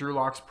over him. Drew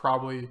Lock's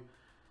probably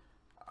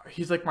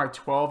he's like my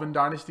 12 in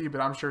dynasty,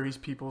 but I'm sure he's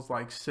people's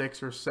like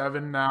 6 or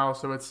 7 now.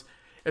 So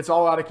it's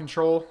all out of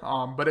control.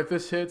 But if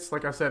this hits,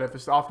 like I said, if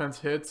this offense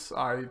hits,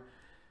 I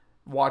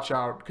watch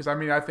out because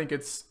I think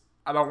it's.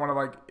 I don't want to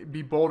like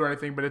be bold or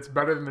anything, but it's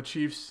better than the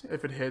Chiefs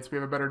if it hits. We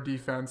have a better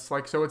defense,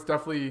 so it's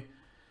definitely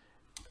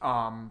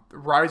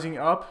rising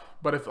up.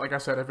 But if, like I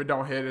said, if it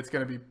don't hit, it's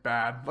gonna be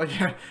bad. Like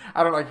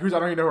I don't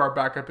even know who our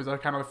backup is. I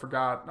kind of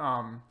forgot.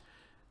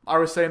 I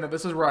was saying that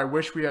this is where I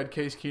wish we had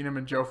Case Keenum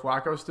and Joe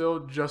Flacco still,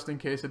 just in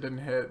case it didn't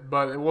hit.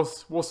 But we'll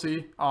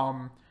see.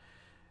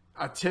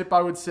 A tip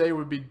I would say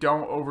would be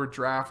don't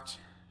overdraft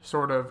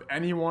sort of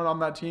anyone on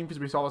that team because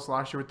we saw this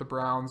last year with the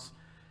Browns.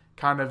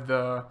 Kind of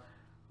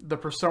the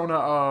persona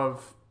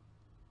of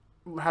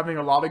having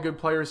a lot of good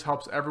players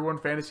helps everyone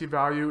fantasy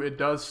value. It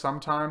does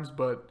sometimes,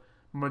 but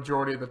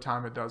majority of the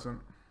time it doesn't.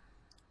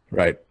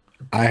 Right.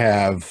 I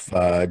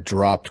have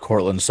dropped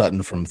Cortland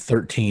Sutton from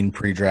 13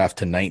 pre-draft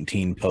to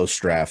 19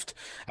 post-draft.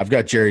 I've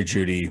got Jerry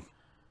Jeudy,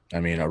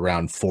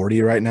 around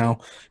 40 right now.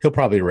 He'll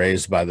probably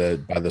raise by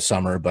the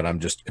summer, but I'm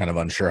just kind of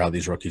unsure how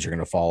these rookies are going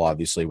to fall,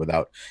 obviously,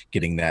 without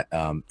getting that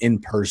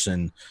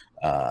in-person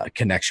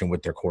connection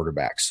with their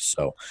quarterbacks.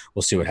 So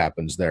we'll see what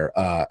happens there.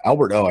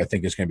 Albert O, I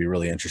think, is going to be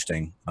really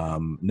interesting.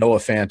 Noah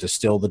Fant is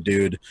still the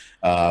dude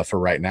for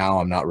right now.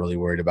 I'm not really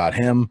worried about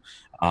him.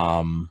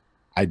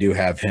 I do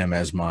have him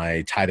as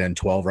my tight end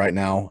 12 right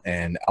now,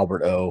 and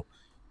Albert O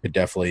could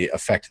definitely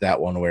affect that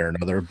one way or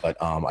another. But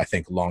I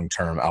think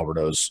long-term Albert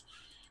O's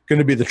going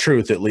to be the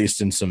truth, at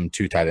least in some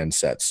 2 tight end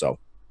sets. So,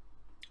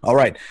 all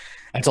right.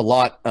 That's a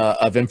lot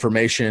of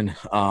information.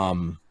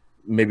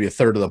 Maybe a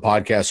third of the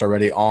podcast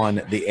already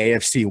on the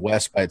AFC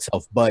West by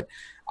itself. But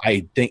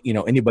I think,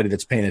 anybody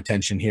that's paying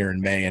attention here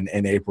in May and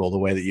April, the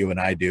way that you and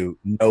I do,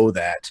 know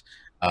that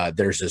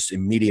there's this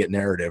immediate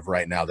narrative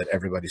right now that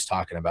everybody's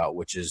talking about,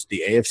 which is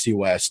the AFC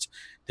West,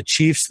 the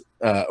Chiefs,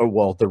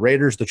 the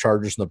Raiders, the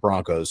Chargers, and the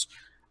Broncos,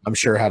 I'm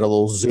sure had a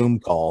little Zoom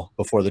call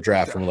before the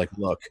draft and we're like,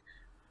 look,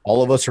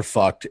 all of us are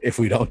fucked if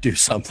we don't do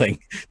something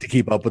to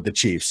keep up with the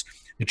Chiefs.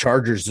 The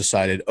Chargers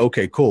decided,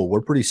 okay, cool,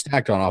 we're pretty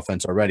stacked on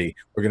offense already.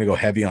 We're going to go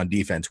heavy on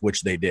defense,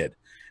 which they did.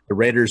 The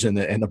Raiders and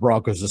the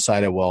Broncos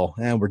decided,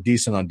 we're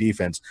decent on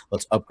defense.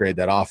 Let's upgrade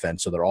that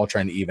offense. So they're all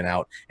trying to even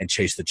out and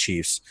chase the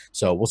Chiefs.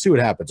 So we'll see what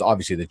happens.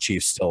 Obviously, the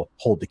Chiefs still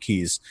hold the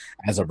keys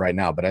as of right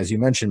now. But as you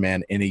mentioned,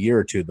 man, in a year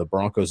or two, the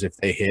Broncos, if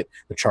they hit,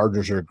 the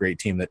Chargers are a great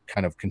team that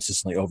kind of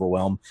consistently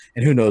overwhelm.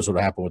 And who knows what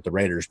will happen with the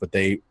Raiders, but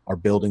they are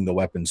building the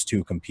weapons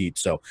to compete.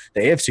 So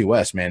the AFC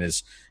West, man,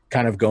 is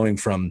kind of going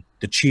from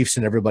the Chiefs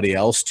and everybody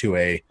else to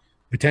a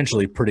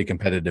potentially pretty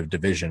competitive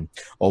division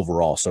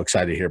overall. So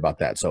excited to hear about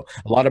that. So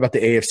a lot about the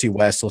AFC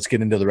West. Let's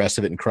get into the rest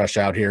of it and crush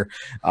out here.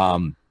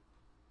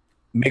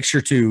 Make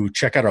sure to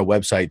check out our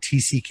website,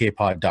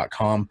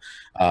 tckpod.com,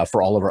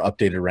 for all of our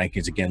updated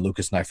rankings. Again,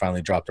 Lucas and I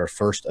finally dropped our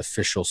first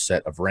official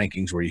set of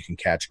rankings where you can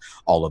catch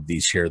all of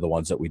these here, the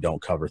ones that we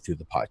don't cover through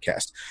the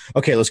podcast.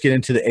 Okay, let's get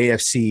into the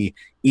AFC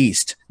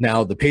East.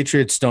 Now, the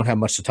Patriots don't have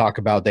much to talk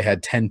about. They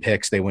had 10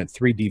 picks. They went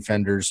 3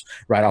 defenders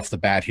right off the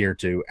bat here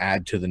to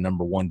add to the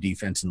number 1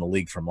 defense in the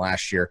league from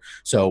last year.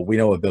 So we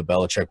know what Bill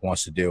Belichick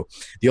wants to do.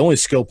 The only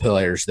skill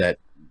players that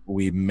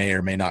we may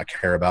or may not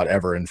care about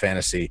ever in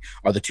fantasy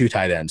are the 2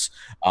 tight ends.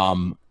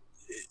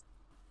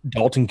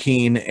 Dalton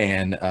Keene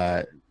and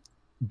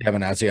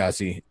Devin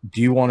Asiasi.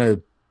 Do you want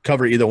to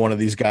cover either one of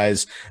these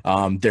guys?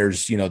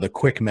 There's, the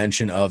quick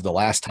mention of the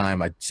last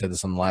time, I said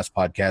this on the last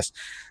podcast,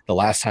 the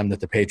last time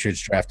that the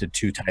Patriots drafted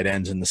 2 tight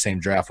ends in the same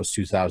draft was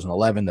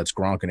 2011. That's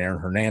Gronk and Aaron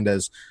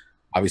Hernandez.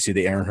 Obviously,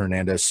 the Aaron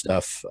Hernandez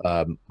stuff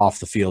off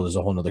the field is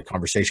a whole nother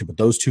conversation. But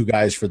those 2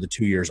 guys for the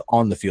 2 years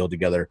on the field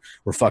together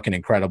were fucking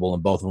incredible,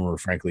 and both of them were,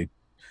 frankly,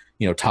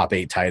 top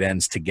 8 tight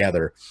ends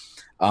together.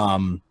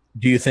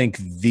 Do you think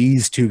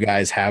these 2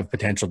 guys have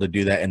potential to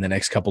do that in the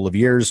next couple of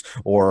years,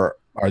 or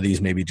are these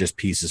maybe just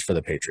pieces for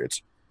the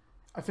Patriots?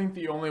 I think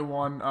the only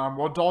one,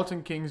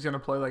 Dalton King's going to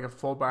play like a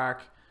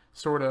fullback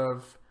sort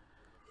of.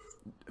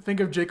 Think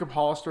of Jacob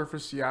Hollister for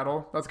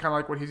Seattle. That's kind of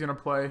like what he's going to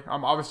play.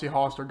 Obviously,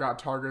 Hollister got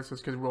targets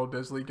just because Will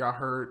Disley got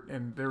hurt,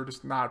 and they were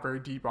just not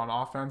very deep on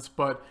offense.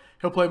 But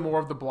he'll play more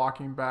of the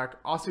blocking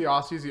back.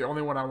 Asiasi is the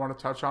only one I want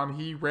to touch on.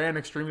 He ran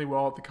extremely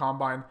well at the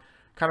combine,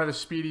 kind of a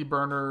speedy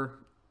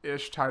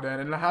burner-ish tight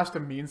end. And it has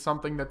to mean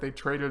something that they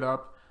traded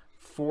up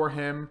for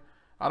him.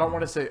 I don't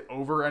want to say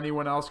over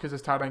anyone else because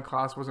his tight end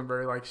class wasn't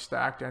very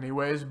stacked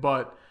anyways.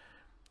 But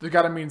there's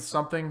got to mean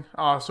something.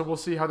 So we'll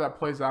see how that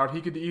plays out. He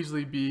could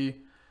easily be...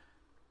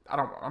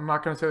 I'm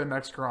not going to say the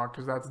next Gronk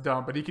because that's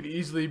dumb, but he could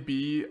easily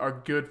be a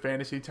good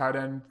fantasy tight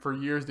end for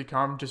years to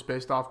come just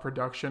based off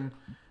production.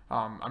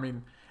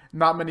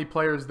 Not many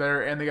players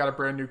there, and they got a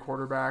brand new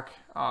quarterback.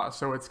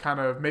 So it's kind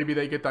of maybe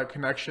they get that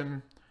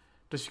connection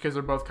just because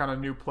they're both kind of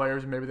new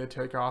players and maybe they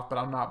take off, but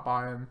I'm not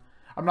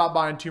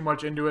buying too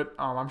much into it.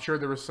 I'm sure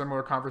there were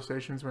similar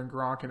conversations when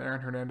Gronk and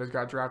Aaron Hernandez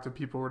got drafted.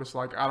 People were just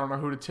like, I don't know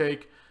who to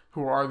take,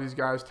 who are these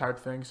guys type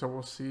thing. So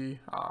we'll see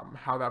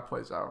how that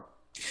plays out.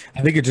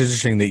 I think it's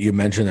interesting that you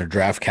mentioned their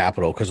draft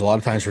capital because a lot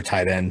of times for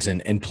tight ends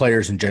and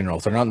players in general,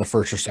 if they're not in the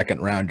first or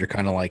second round, you're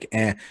kind of like,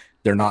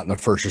 they're not in the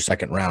first or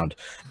second round.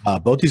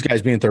 Both these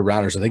guys being third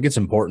rounders, I think it's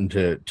important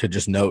to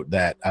just note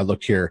that I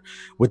looked here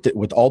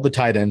with all the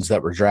tight ends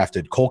that were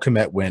drafted. Cole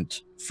Kmet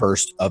went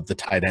first of the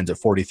tight ends at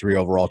 43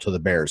 overall to the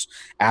Bears.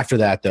 After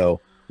that,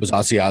 though, was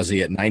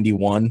Ozzie at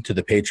 91 to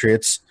the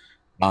Patriots,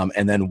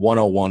 and then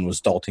 101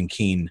 was Dalton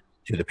Keene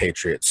to the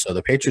Patriots. So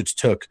the Patriots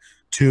took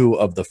 2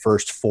 of the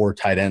first 4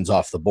 tight ends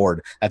off the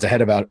board. That's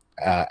ahead of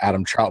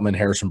Adam Troutman,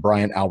 Harrison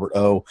Bryant, Albert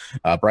O,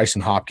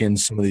 Bryson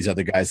Hopkins, some of these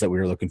other guys that we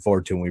were looking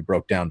forward to, and we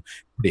broke down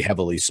pretty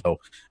heavily. So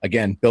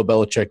again, Bill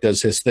Belichick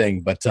does his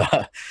thing, but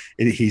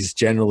he's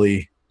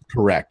generally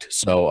correct.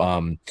 So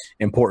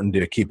important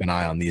to keep an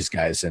eye on these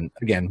guys. And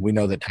again, we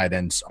know that tight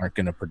ends aren't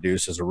going to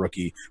produce as a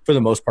rookie for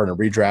the most part in a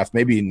redraft,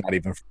 maybe not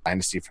even for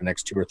dynasty for the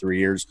next 2 or 3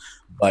 years,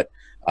 but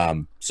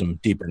some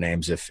deeper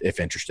names if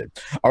interested.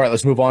 All right,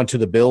 let's move on to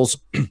the Bills.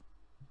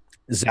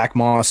 Zach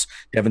Moss,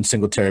 Devin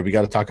Singletary. We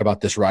got to talk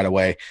about this right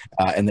away.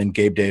 And then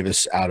Gabe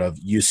Davis out of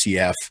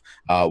UCF,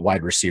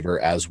 wide receiver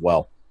as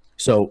well.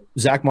 So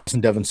Zach Moss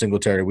and Devin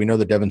Singletary, we know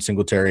that Devin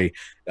Singletary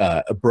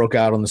broke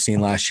out on the scene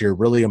last year,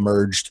 really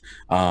emerged.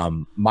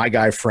 My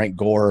guy, Frank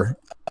Gore,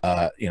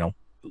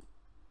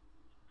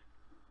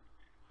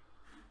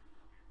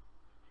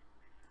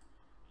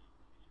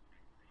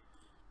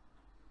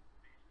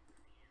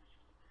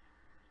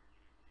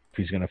 if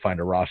he's going to find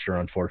a roster,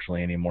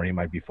 unfortunately, anymore. He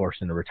might be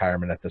forced into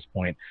retirement at this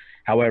point.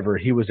 However,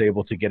 he was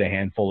able to get a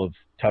handful of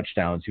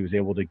touchdowns. He was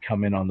able to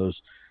come in on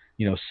those,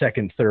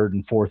 second, third,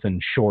 and fourth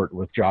and short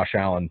with Josh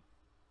Allen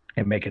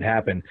and make it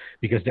happen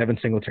because Devin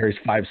Singletary's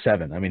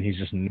 5'7". I mean, he's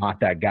just not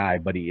that guy,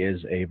 but he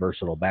is a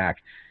versatile back.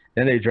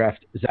 Then they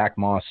draft Zach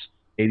Moss,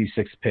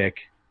 86th pick,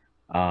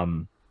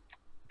 coming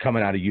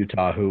out of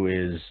Utah, who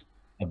is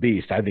a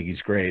beast. I think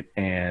he's great,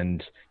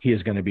 and he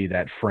is going to be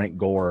that Frank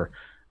Gore,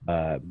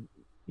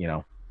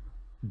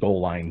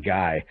 goal line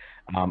guy.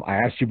 I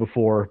asked you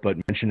before, but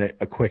mention it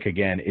quick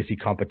again. Is he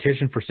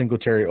competition for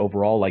Singletary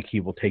overall, like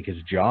he will take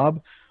his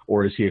job,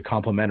 or is he a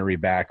complimentary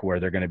back where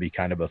they're going to be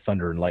kind of a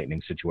thunder and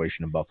lightning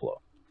situation in Buffalo?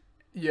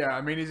 Yeah,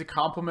 I mean, he's a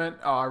compliment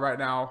right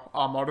now.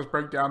 I'll just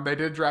break down. They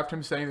did draft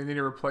him saying they need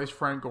to replace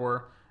Frank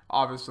Gore.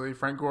 Obviously,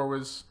 Frank Gore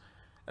was,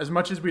 as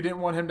much as we didn't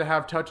want him to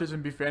have touches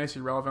and be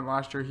fantasy relevant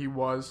last year, he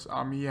was.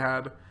 He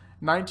had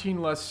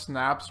 19 less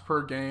snaps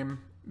per game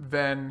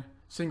than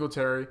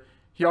Singletary.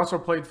 He also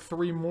played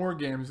 3 more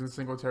games than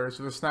Singletary.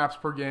 So the snaps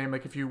per game,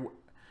 like if you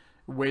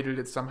weighted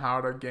it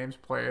somehow to games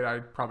played, I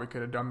probably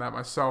could have done that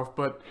myself.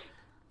 But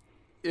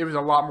it was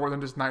a lot more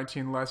than just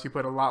 19 less. He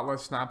played a lot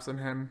less snaps than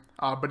him.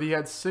 But he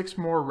had 6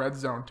 more red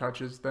zone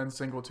touches than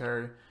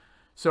Singletary.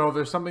 So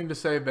there's something to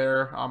say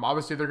there.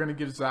 Obviously, they're going to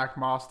give Zach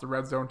Moss the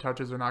red zone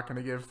touches. They're not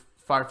going to give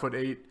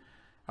 5'8",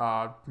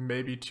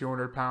 maybe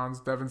 200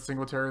 pounds Devin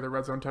Singletary the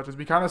red zone touches.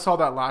 We kind of saw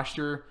that last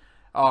year.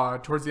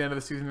 Towards the end of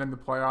the season in the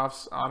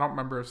playoffs. I don't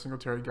remember if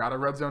Singletary got a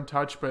red zone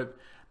touch, but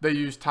they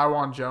used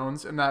Tywan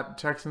Jones in that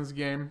Texans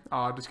game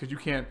just because you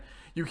can't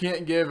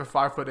give a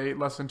 5'8",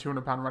 less than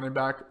 200-pound running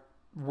back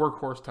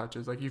workhorse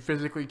touches. Like, you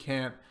physically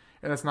can't,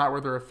 and it's not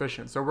where they're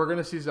efficient. So we're going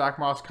to see Zach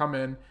Moss come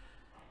in,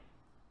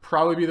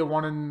 probably be the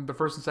one in the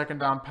first and second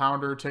down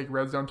pounder, take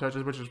red zone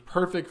touches, which is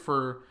perfect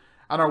for,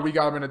 I know we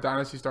got him in a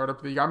dynasty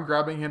startup league. I'm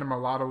grabbing him in a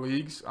lot of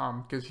leagues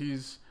because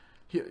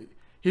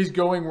he's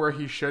going where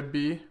he should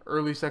be,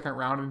 early second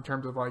round in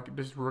terms of like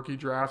just rookie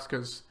drafts,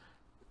 because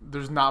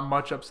there's not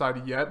much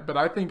upside yet. But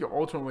I think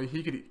ultimately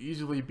he could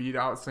easily beat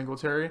out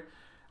Singletary.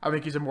 I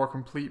think he's a more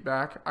complete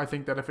back. I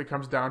think that if it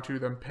comes down to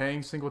them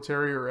paying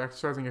Singletary or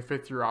exercising a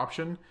 5th-year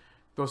option,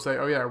 they'll say,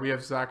 oh yeah, we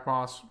have Zach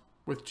Moss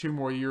with 2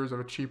 more years of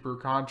a cheaper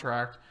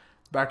contract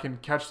that can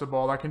catch the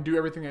ball, that can do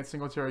everything that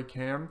Singletary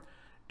can,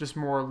 just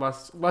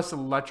less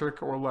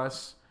electric or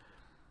less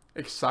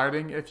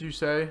exciting, if you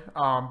say.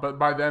 But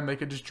by then they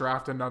could just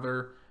draft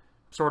another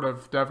sort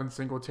of Devin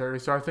Singletary.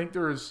 So I think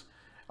there's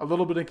a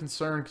little bit of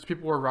concern because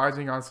people are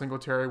rising on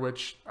Singletary,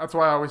 which that's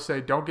why I always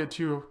say don't get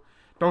your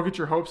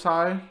hopes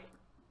high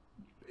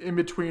in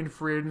between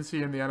free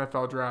agency and the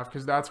NFL draft,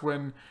 because that's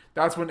when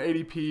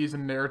ADPs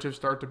and narratives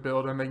start to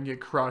build and they can get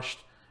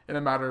crushed in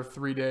a matter of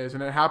 3 days,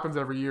 and it happens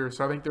every year.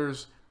 So I think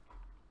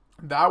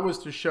that was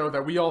to show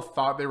that we all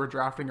thought they were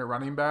drafting a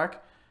running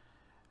back,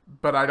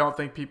 but I don't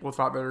think people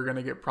thought they were going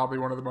to get probably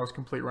one of the most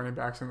complete running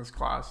backs in this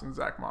class in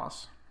Zach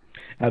Moss.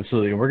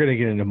 Absolutely. And we're going to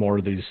get into more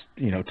of these,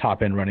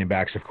 top-end running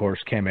backs, of course,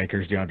 Cam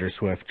Akers, DeAndre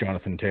Swift,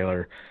 Jonathan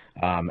Taylor,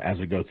 as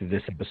we go through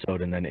this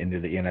episode and then into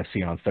the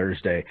NFC on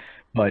Thursday.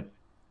 But,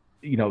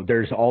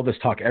 there's all this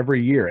talk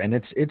every year, and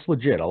it's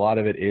legit. A lot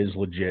of it is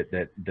legit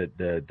that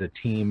the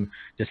team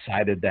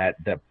decided that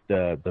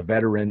the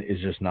veteran is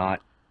just not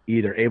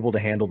either able to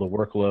handle the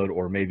workload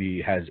or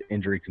maybe has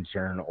injury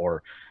concern,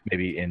 or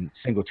maybe in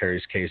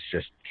Singletary's case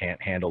just can't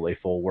handle a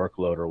full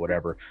workload or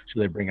whatever. So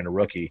they bring in a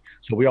rookie.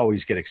 So we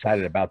always get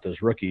excited about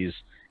those rookies,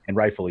 and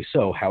rightfully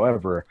so.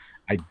 However,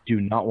 I do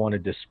not want to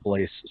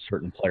displace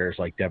certain players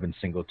like Devin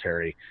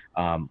Singletary,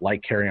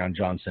 like Kerryon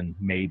Johnson,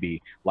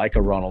 maybe, like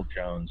a Ronald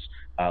Jones,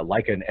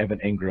 like an Evan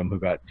Ingram who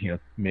got,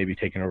 maybe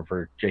taken over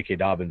for J.K.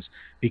 Dobbins,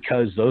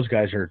 because those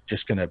guys are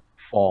just going to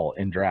fall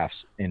in drafts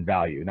in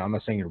value. Now, I'm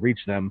not saying to reach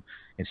them,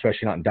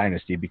 especially not in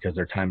Dynasty, because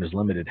their time is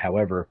limited.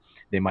 However,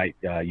 you might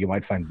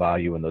find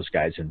value in those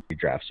guys in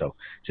redraft. So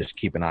just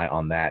keep an eye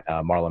on that.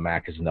 Marlon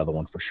Mack is another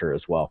one for sure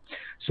as well.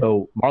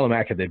 So Marlon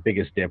Mack had the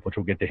biggest dip, which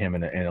we'll get to him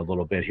in a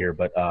little bit here.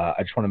 But I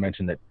just want to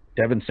mention that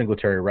Devin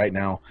Singletary right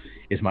now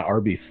is my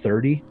RB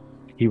 30.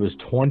 He was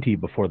 20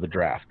 before the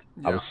draft.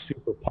 Yeah. I was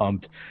super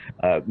pumped.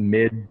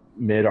 Mid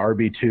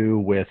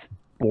RB2 with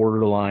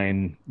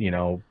borderline,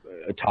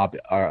 top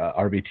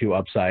RB2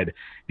 upside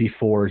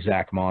before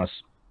Zach Moss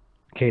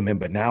came in,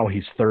 but now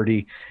he's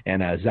 30,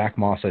 and Zach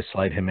Moss, I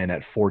slide him in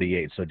at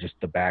 48, so just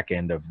the back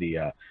end of the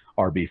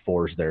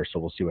RB4s there, so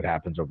we'll see what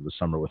happens over the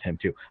summer with him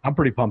too. I'm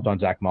pretty pumped on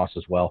Zach Moss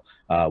as well.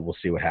 We'll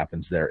see what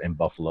happens there in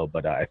Buffalo,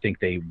 but I think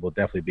they will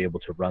definitely be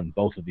able to run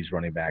both of these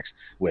running backs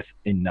with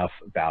enough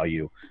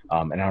value,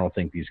 and I don't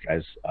think these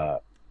guys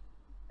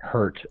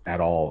hurt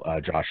at all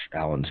Josh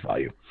Allen's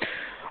value.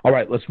 All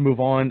right, let's move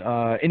on.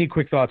 Any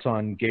quick thoughts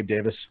on Gabe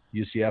Davis,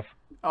 UCF?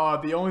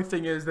 The only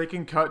thing is they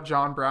can cut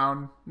John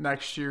Brown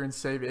next year and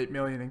save $8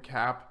 million in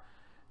cap.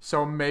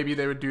 So maybe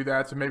they would do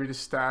that. So maybe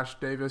just stash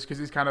Davis because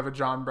he's kind of a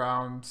John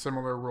Brown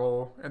similar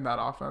role in that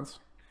offense.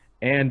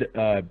 And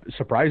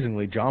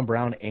surprisingly, John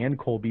Brown and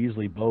Cole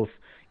Beasley both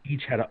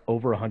each had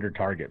over 100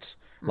 targets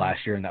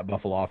last year in that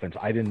Buffalo offense.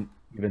 I don't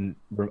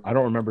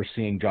remember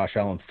seeing Josh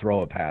Allen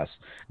throw a pass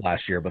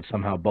last year, but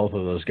somehow both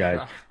of those guys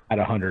had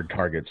 100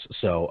 targets.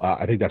 So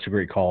I think that's a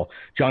great call.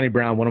 Johnny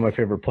Brown, one of my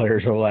favorite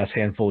players over the last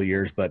handful of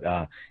years, but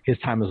his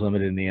time is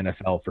limited in the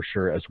NFL for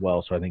sure as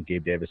well. So I think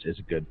Gabe Davis is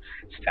a good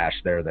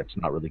stash there that's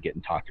not really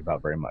getting talked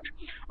about very much.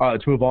 All right,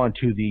 let's move on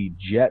to the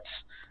Jets.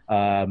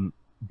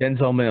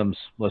 Denzel Mims,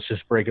 let's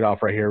just break it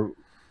off right here.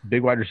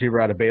 Big wide receiver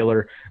out of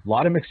Baylor. A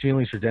lot of mixed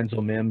feelings for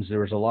Denzel Mims. There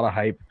was a lot of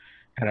hype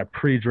kind of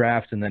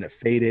pre-draft, and then it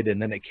faded,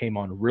 and then it came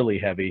on really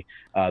heavy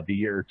the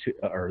year or two,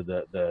 or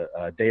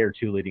the day or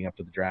two leading up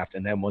to the draft.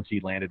 And then once he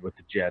landed with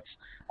the Jets,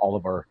 all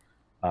of our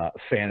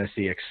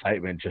fantasy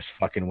excitement just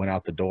fucking went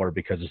out the door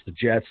because it's the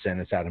Jets and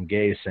it's Adam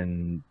Gase,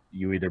 and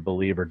you either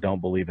believe or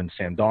don't believe in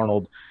Sam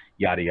Darnold,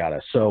 yada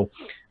yada. So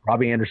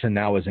Robbie Anderson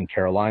now is in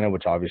Carolina,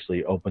 which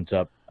obviously opens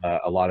up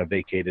a lot of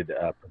vacated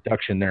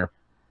production there.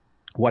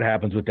 What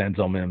happens with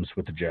Denzel Mims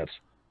with the Jets?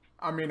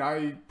 I mean,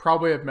 I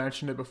probably have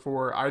mentioned it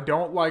before. I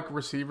don't like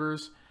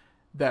receivers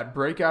that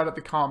break out at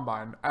the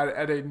combine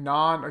at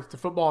it's a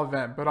football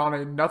event, but on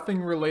a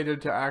nothing related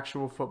to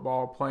actual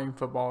football, playing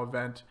football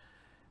event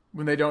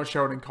when they don't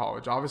show it in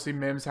college. Obviously,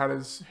 Mims had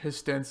his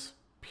stints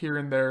here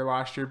and there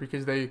last year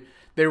because they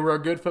were a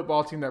good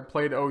football team that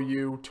played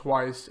OU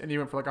twice, and he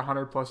went for like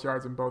 100-plus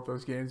yards in both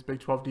those games. Big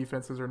 12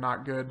 defenses are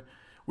not good.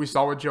 We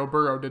saw what Joe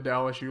Burrow did to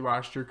LSU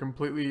last year.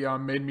 Completely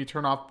made me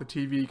turn off the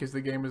TV because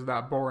the game was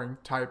that boring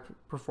type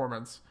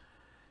performance.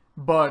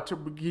 But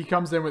he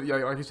comes in with,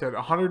 like you said,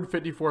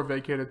 154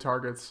 vacated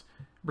targets.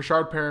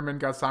 Brashard Perriman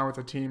got signed with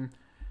the team.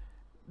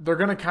 They're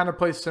going to kind of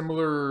play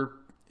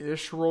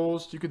similar-ish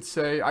roles, you could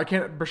say.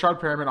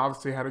 Brashard Perriman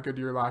obviously had a good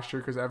year last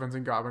year because Evans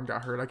and Godwin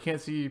got hurt. I can't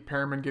see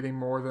Perriman getting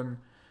more than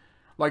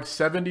like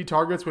 70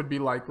 targets would be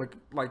like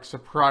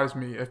surprise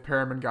me if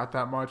Perriman got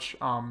that much.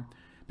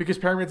 Because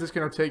Perriman's just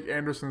going to take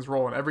Anderson's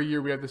role. And every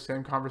year we have the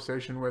same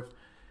conversation with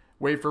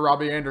wait for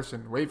Robbie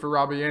Anderson.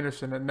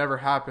 It never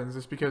happens.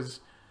 It's because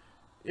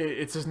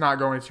it's just not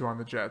going to on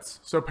the Jets.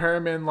 So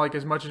Perriman, like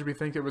as much as we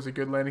think it was a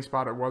good landing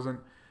spot, it wasn't.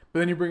 But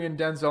then you bring in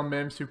Denzel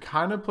Mims, who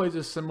kind of plays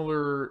a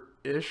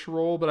similar-ish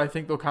role, but I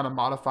think they'll kind of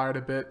modify it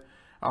a bit.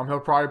 He'll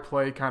probably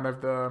play kind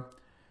of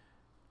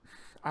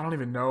I don't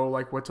even know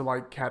like what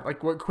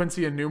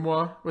Quincy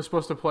Enunwa was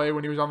supposed to play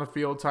when he was on the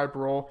field type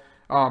role.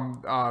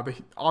 On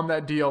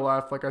that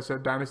DLF, like I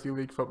said, Dynasty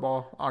League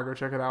Football, I'll go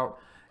check it out.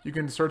 You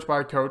can search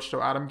by coach,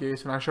 so Adam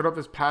Gase, and I showed up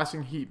this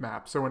passing heat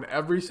map. So in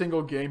every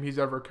single game he's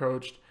ever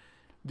coached,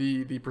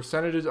 the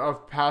percentages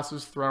of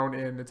passes thrown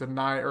in, it's a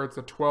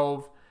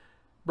 12,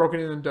 broken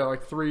into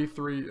like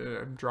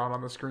 3-3, I'm drawn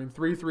on the screen,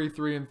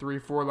 3-3-3 and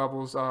 3-4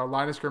 levels,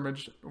 line of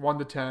scrimmage, 1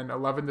 to 10,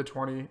 11 to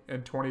 20,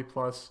 and 20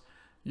 plus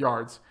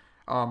yards.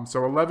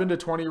 So 11 to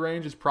 20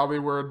 range is probably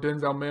where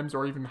Denzel Mims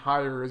or even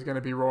higher is going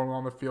to be rolling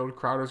on the field.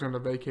 Crowder's going to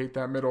vacate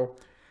that middle.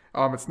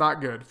 It's not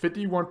good.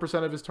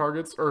 51% of his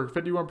targets, or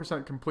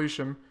 51%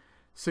 completion,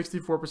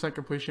 64%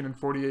 completion, and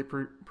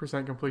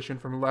 48% completion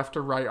from left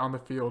to right on the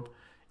field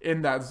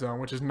in that zone,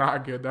 which is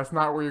not good. That's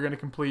not where you're going to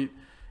complete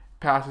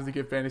passes to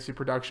get fantasy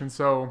production.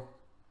 So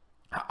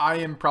I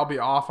am probably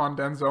off on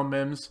Denzel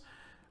Mims,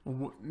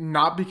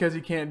 not because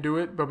he can't do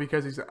it, but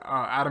because he's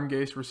Adam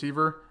Gase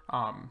receiver.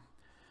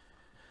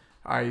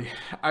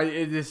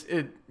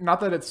 Not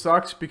that it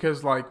sucks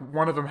because like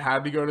one of them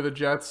had to go to the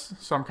Jets,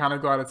 so I'm kind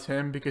of glad it's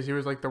him because he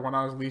was like the one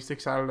I was least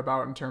excited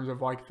about in terms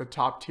of like the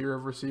top tier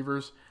of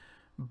receivers.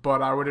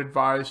 But I would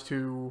advise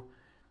to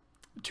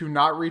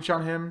not reach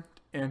on him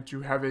and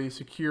to have a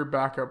secure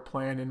backup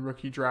plan in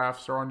rookie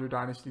drafts or on your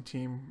dynasty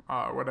team,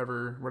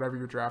 whatever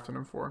you're drafting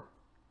him for.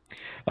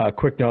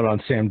 Quick note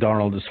on Sam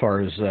Darnold as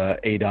far as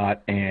ADOT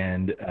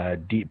and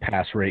deep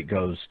pass rate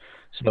goes.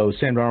 So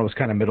Sam Darnold was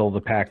kind of middle of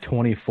the pack,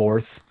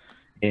 24th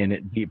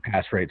in deep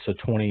pass rate, so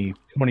 20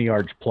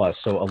 yards plus.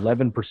 So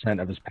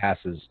 11% of his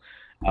passes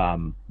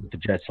with the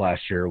Jets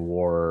last year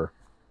were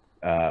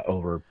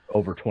over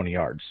 20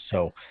 yards.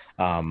 So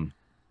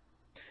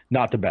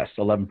not the best.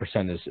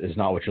 11% is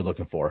not what you're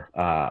looking for.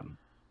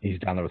 He's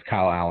down there with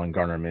Kyle Allen,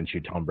 Gardner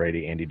Minshew, Tom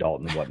Brady, Andy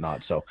Dalton, and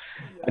whatnot. So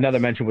another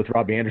mention with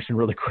Robbie Anderson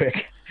really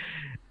quick.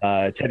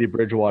 Teddy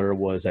Bridgewater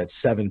was at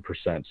 7%.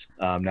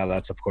 Now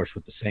that's, of course,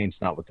 with the Saints,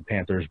 not with the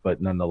Panthers,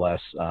 but nonetheless,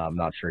 I'm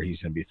not sure he's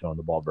going to be throwing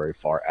the ball very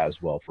far as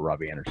well for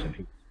Robbie Anderson,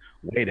 who's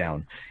way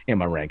down in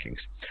my rankings.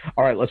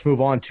 All right, let's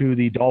move on to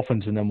the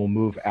Dolphins, and then we'll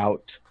move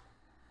out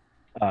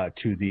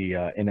to the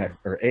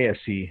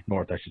AFC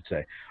North, I should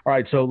say. All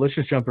right, so let's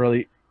just jump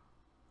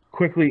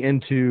quickly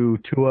into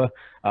Tua,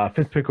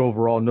 5th pick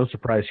overall. No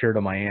surprise here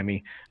to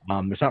Miami.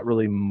 There's not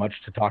really much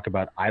to talk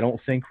about, I don't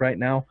think, right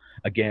now.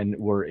 Again,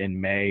 we're in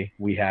May.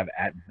 We have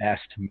at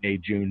best May,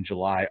 June,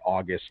 July,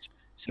 August,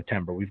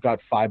 September. We've got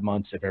 5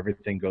 months, if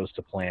everything goes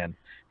to plan,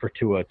 for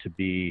Tua to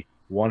be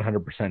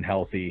 100%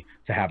 healthy,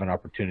 to have an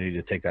opportunity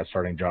to take that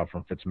starting job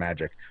from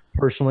Fitzmagic.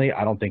 Personally,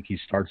 I don't think he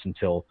starts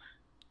until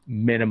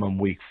minimum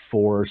week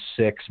 4,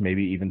 6,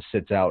 maybe even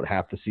sits out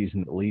half the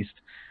season at least.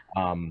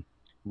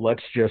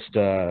 Let's just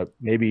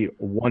maybe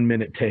 1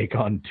 minute take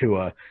on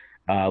Tua.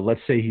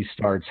 Let's say he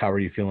starts. How are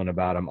you feeling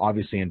about him?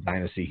 Obviously, in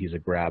Dynasty, he's a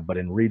grab, but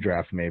in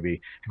redraft,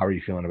 maybe, how are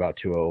you feeling about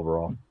Tua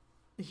overall?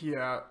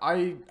 Yeah,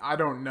 I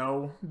don't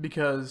know,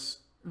 because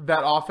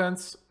that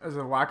offense is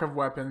a lack of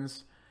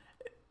weapons,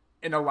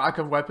 and a lack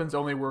of weapons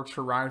only works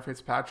for Ryan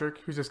Fitzpatrick,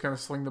 who's just going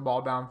to sling the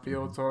ball downfield.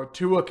 Mm-hmm. So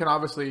Tua can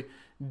obviously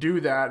do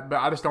that, but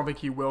I just don't think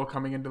he will,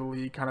 coming into the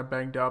league kind of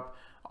banged up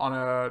on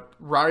a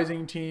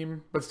rising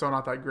team, but still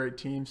not that great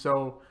team.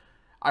 So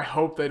I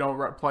hope they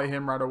don't play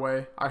him right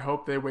away. I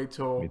hope they wait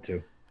till. Me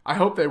too. I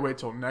hope they wait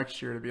till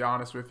next year, to be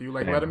honest with you.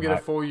 Like, let him get a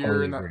full year,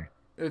 totally and that,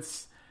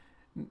 it's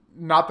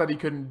not that he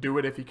couldn't do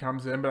it if he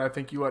comes in, but I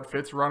think you let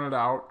Fitz run it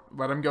out,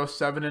 let him go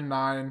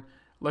 7-9,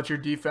 let your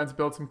defense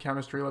build some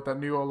chemistry, let that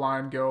new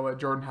O-line go, let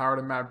Jordan Howard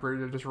and Matt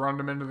Breida just run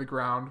them into the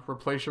ground,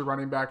 replace your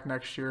running back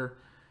next year.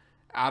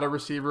 Add a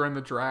receiver in the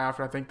draft.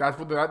 I think that's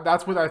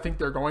what I think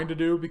they're going to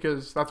do,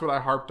 because that's what I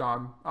harped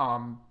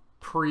on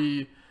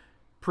pre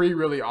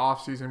really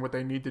off season, what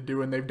they need to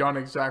do, and they've done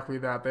exactly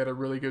that. They had a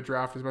really good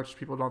draft, as much as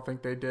people don't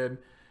think they did.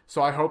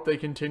 So I hope they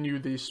continue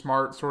the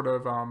smart sort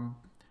of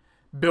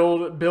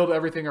build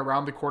everything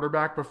around the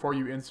quarterback before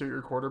you insert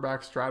your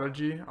quarterback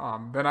strategy.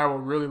 Then I will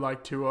really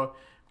like Tua.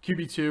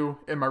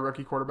 QB2 in my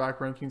rookie quarterback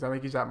rankings. I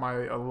think he's at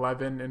my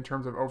 11 in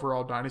terms of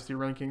overall dynasty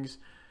rankings.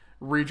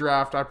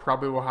 Redraft, I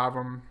probably will have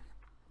him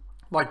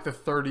like the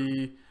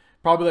 30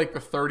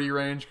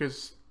 range,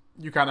 because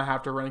you kind of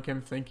have to rank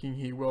him thinking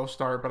he will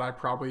start, but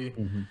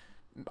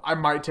I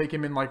might take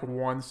him in like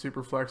one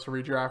super flex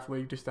redraft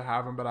league just to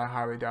have him, but I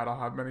highly doubt I'll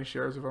have many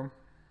shares of him.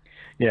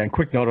 Yeah, and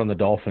quick note on the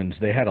Dolphins.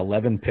 They had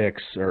 12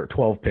 picks,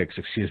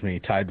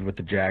 tied with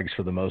the Jags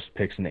for the most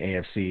picks in the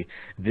AFC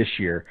this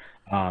year.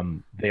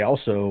 They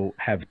also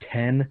have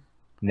 10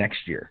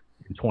 next year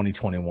in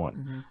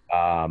 2021.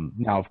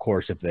 Now, of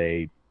course, if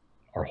they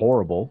are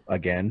horrible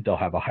again, they'll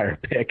have a higher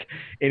pick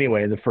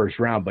anyway in the first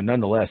round, but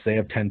nonetheless, they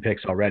have 10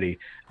 picks already.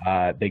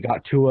 They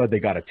got Tua, they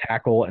got a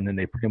tackle, and then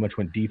they pretty much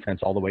went defense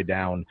all the way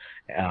down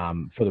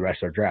for the rest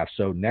of their draft.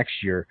 So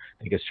next year,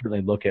 they could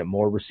certainly look at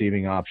more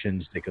receiving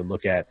options. They could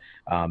look at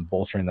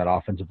bolstering that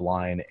offensive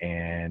line,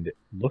 and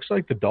looks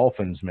like the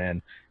Dolphins, man,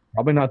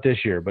 probably not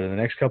this year, but in the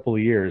next couple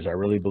of years, I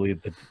really believe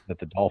that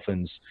the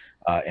Dolphins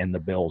and the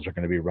Bills are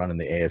going to be running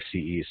the AFC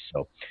East.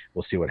 So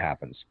we'll see what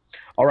happens.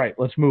 All right,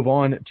 let's move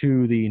on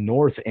to the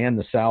North and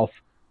the South.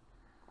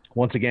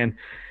 Once again,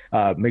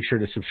 make sure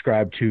to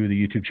subscribe to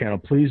the YouTube channel.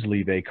 Please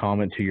leave a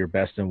comment to your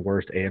best and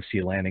worst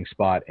AFC landing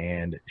spot,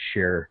 and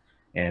share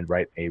and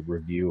write a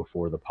review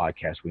for the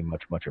podcast. We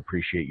much, much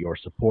appreciate your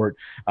support.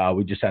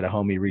 We just had a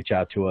homie reach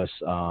out to us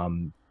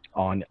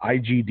on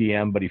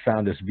IGDM, but he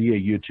found us via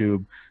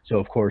YouTube. So,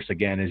 of course,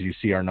 again, as you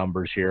see our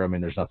numbers here, I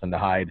mean, there's nothing to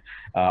hide.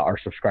 Our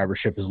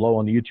subscribership is low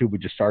on YouTube. We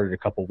just started a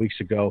couple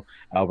weeks ago.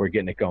 We're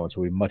getting it going.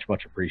 So we much,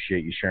 much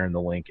appreciate you sharing the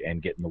link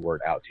and getting the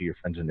word out to your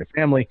friends and your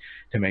family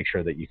to make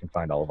sure that you can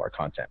find all of our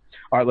content.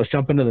 All right, let's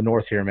jump into the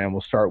North here, man.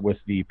 We'll start with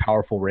the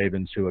powerful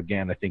Ravens, who,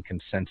 again, I think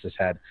consensus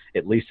had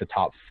at least a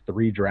top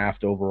 3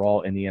 draft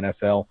overall in the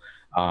NFL.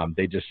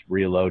 They just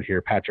reload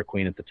here. Patrick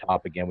Queen at the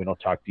top. Again, we don't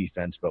talk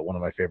defense, but one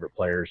of my favorite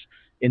players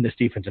in this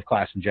defensive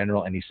class in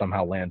general, and he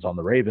somehow lands on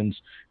the Ravens,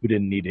 who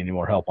didn't need any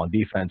more help on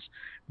defense.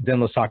 Then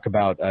let's talk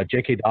about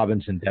J.K.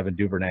 Dobbins and Devin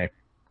Duvernay.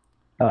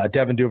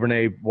 Devin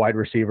Duvernay, wide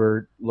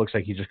receiver, looks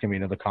like he's just going to be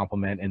another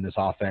compliment in this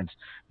offense.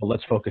 But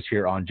let's focus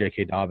here on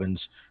J.K.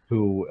 Dobbins,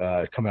 who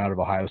coming out of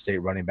Ohio State,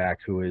 running back,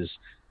 who is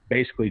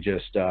basically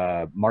just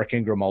Mark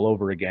Ingram all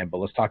over again. But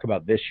let's talk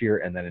about this year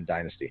and then in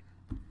Dynasty.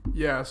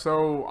 Yeah,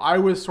 so I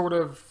was sort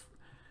of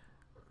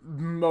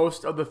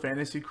most of the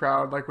fantasy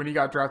crowd. Like, when he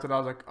got drafted, I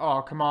was like,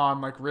 oh, come on,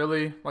 like,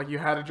 really? Like, you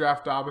had to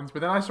draft Dobbins. But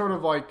then I sort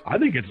of like... I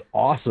think it's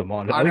awesome.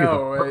 I think it's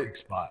a perfect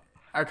spot.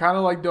 I kind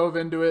of like dove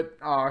into it.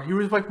 He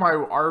was like my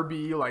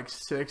RB like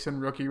 6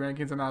 in rookie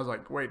rankings, and I was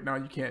like, wait, no,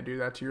 you can't do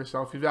that to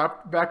yourself. He's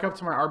back up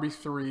to my RB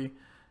 3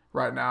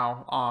 right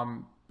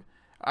now.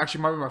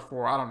 Actually, might be my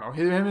 4. I don't know.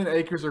 Him and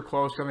Akers are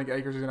close. I think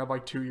Akers is gonna have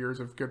like 2 years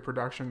of good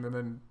production, and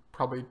then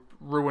probably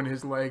ruin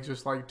his legs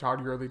just like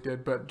Todd Gurley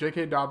did. But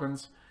J.K.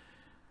 Dobbins,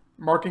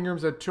 Mark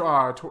Ingram's a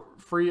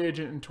free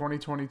agent in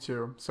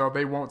 2022, so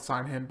they won't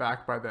sign him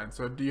back by then.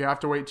 So do you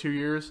have to wait 2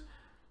 years?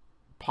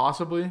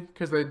 Possibly,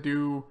 because they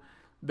do.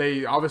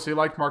 They obviously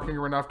liked Mark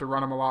Ingram enough to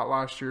run him a lot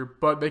last year,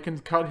 but they can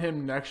cut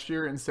him next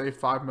year and save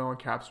 $5 million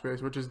cap space,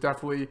 which is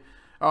definitely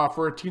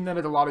for a team that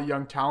has a lot of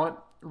young talent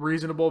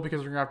reasonable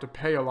because they're gonna have to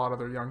pay a lot of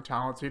their young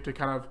talent. So you have to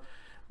kind of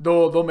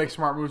they'll make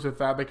smart moves with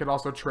that. They could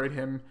also trade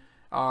him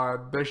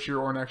this year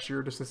or next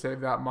year just to save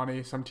that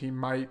money. Some team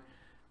might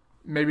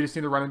maybe just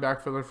need a running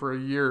back filler for a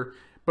year.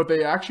 But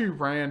they actually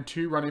ran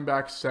 2 running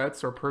back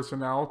sets or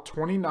personnel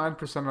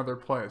 29% of their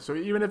plays. So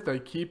even if they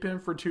keep him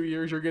for 2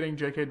 years, you're getting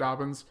J.K.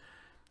 Dobbins,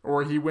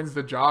 or he wins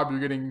the job, you're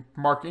getting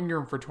Mark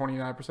Ingram for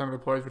 29% of the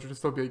plays, which would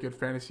still be a good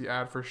fantasy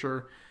ad for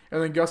sure.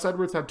 And then Gus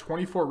Edwards had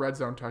 24 red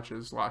zone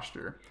touches last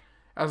year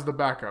as the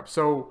backup.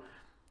 So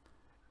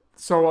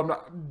I'm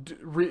not.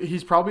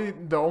 He's probably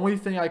the only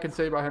thing I can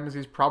say about him is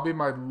he's probably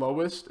my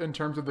lowest in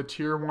terms of the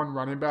tier 1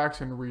 running backs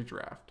in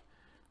redraft.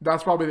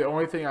 That's probably the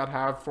only thing I'd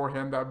have for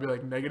him that would be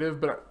like negative.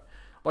 But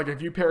like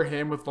if you pair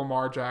him with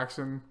Lamar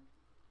Jackson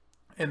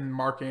and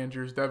Mark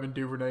Andrews, Devin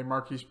Duvernay,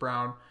 Marquise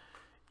Brown,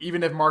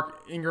 even if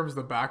Mark Ingram's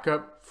the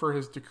backup for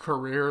his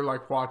career,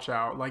 like watch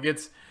out. Like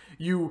it's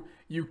you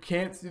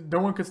can't. No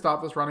one could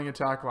stop this running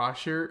attack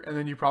last year, and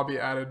then you probably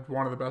added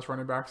one of the best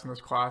running backs in this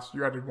class.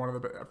 You added one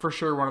of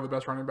the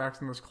best running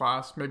backs in this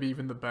class, maybe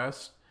even the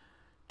best,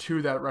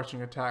 to that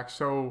rushing attack.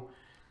 So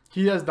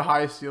he has the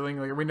highest ceiling.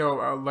 Like we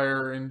know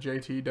Lair and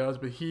JT does,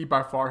 but he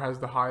by far has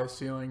the highest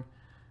ceiling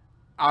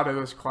out of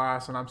this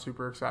class, and I'm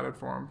super excited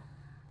for him.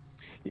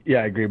 Yeah,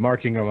 I agree.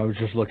 Mark Ingram, I was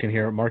just looking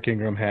here. Mark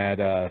Ingram had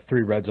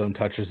 3 red zone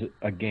touches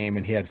a game,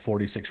 and he had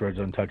 46 red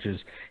zone touches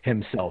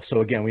himself. So,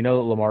 again, we know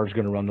that Lamar's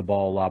going to run the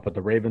ball a lot, but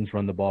the Ravens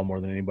run the ball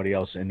more than anybody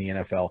else in the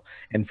NFL.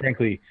 And,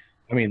 frankly,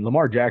 I mean,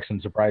 Lamar Jackson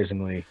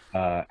surprisingly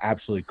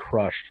absolutely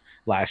crushed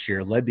last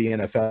year, led the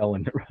NFL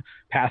in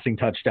passing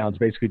touchdowns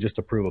basically just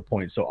to prove a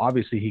point. So,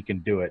 obviously, he can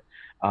do it.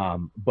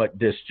 But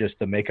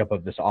the makeup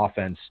of this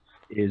offense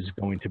is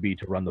going to be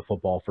to run the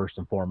football first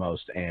and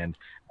foremost, and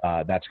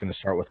that's going to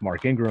start with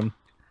Mark Ingram.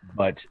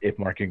 But if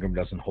Mark Ingram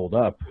doesn't hold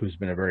up, who's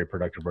been a very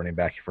productive running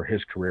back for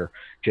his career,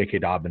 J.K.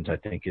 Dobbins, I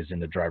think, is in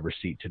the driver's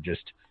seat to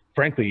just,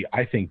 frankly,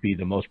 I think be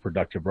the most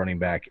productive running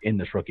back in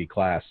this rookie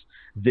class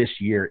this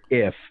year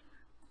if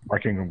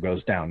Mark Ingram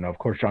goes down. Now, of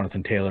course,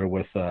 Jonathan Taylor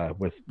with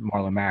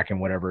Marlon Mack and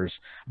whatever is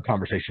a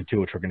conversation too,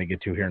 which we're going to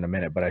get to here in a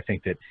minute. But I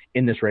think that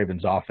in this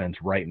Ravens offense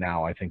right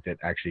now, I think that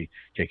actually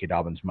J.K.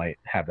 Dobbins might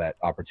have that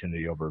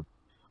opportunity over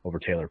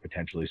Taylor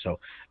potentially. So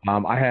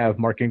I have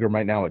Mark Ingram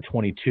right now at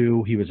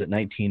 22. He was at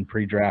 19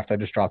 pre-draft. I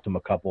just dropped him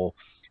a couple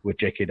with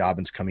J.K.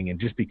 Dobbins coming in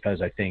just because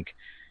I think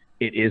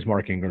it is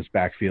Mark Ingram's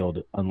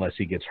backfield unless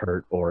he gets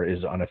hurt or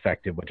is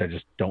ineffective, which I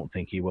just don't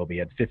think he will be. He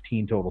had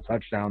 15 total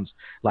touchdowns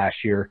last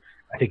year.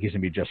 I think he's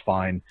going to be just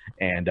fine,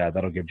 and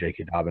that'll give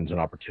J.K. Dobbins an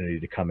opportunity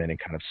to come in and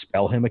kind of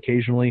spell him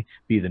occasionally,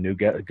 be the new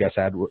Gus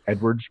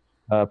Edwards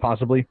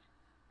possibly.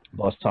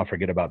 Let's not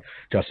forget about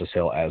Justice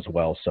Hill as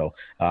well. So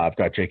I've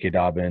got J.K.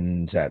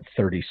 Dobbins at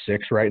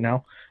 36 right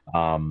now.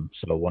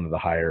 So one of the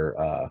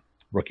higher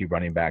rookie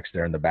running backs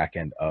there in the back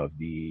end of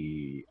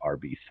the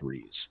RB3s.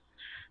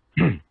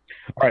 All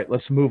right,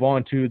 let's move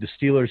on to the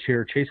Steelers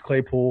here. Chase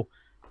Claypool,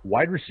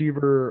 wide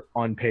receiver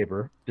on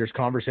paper. There's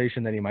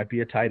conversation that he might be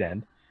a tight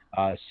end.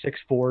 6'4",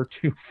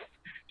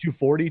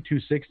 240,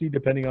 260,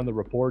 depending on the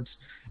reports.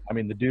 I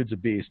mean, the dude's a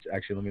beast.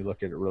 Actually, let me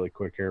look at it really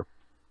quick here.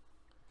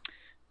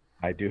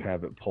 I do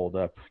have it pulled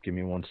up. Give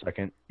me 1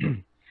 second.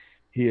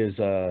 He is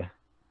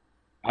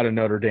out of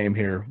Notre Dame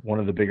here, one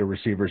of the bigger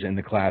receivers in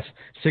the class,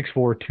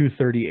 6'4",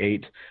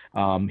 238.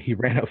 He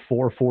ran a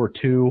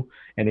 4.42,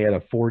 and he had a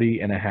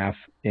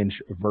 40.5-inch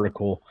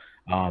vertical.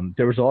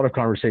 There was a lot of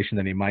conversation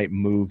that he might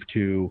move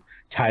to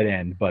tight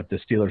end, but the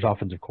Steelers'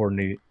 offensive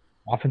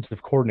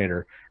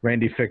coordinator,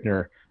 Randy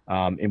Fichtner,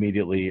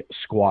 immediately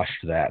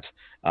squashed that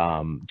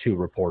to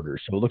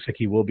reporters. So it looks like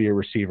he will be a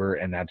receiver,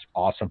 and that's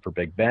awesome for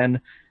Big Ben.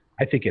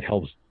 I think it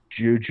helps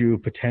Juju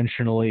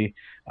potentially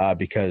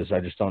because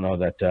I just don't know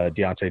that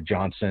Deontay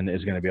Johnson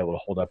is going to be able to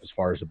hold up as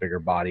far as a bigger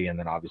body, and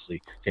then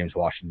obviously James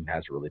Washington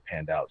hasn't really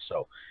panned out.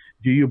 So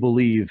do you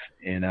believe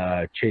in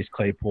Chase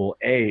Claypool?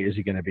 A, is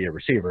he going to be a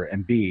receiver?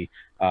 And B,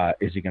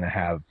 is he going to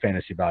have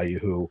fantasy value,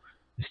 who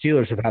the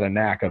Steelers have had a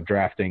knack of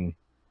drafting,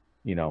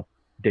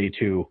 day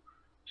 2,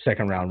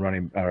 second-round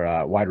running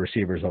or wide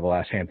receivers over the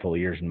last handful of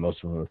years, and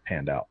most of them have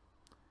panned out.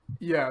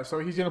 Yeah, so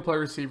he's going to play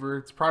receiver.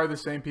 It's probably the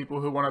same people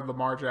who wanted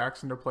Lamar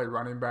Jackson to play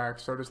running back,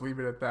 so just leave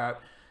it at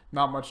that.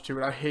 Not much to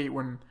it. I hate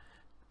when,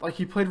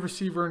 he played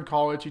receiver in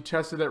college. He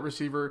tested at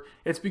receiver.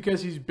 It's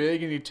because he's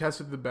big and he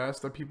tested the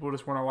best that people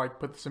just want to,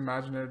 put this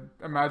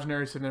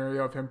imaginary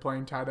scenario of him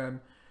playing tight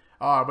end.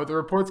 But the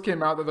reports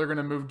came out that they're going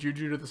to move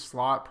Juju to the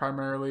slot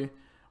primarily,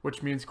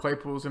 which means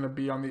Claypool's going to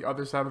be on the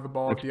other side of the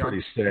ball. That's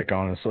pretty sick,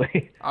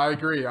 honestly. I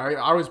agree.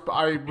 I was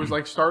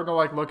like starting to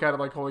like look at it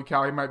like, holy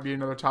cow, he might be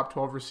another top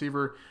 12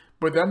 receiver.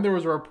 But then there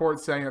was a report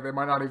saying that they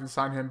might not even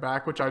sign him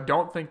back, which I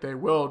don't think they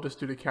will, just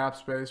due to cap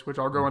space, which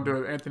I'll go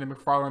into Anthony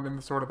McFarland in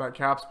the sort of that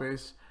cap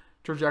space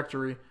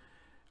trajectory.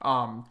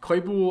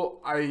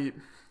 Claypool,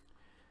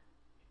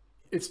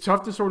 it's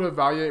tough to sort of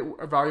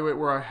evaluate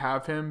where I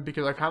have him,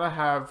 because I kind of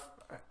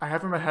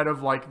have him ahead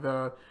of like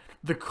the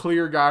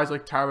clear guys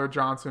like Tyler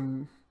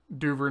Johnson,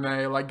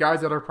 Duvernay, like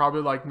guys that are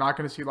probably like not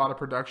going to see a lot of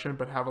production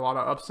but have a lot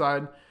of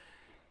upside.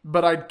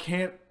 But I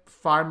can't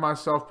find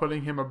myself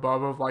putting him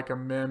above of like a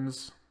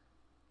Mims,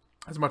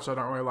 as much as I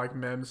don't really like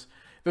Mims.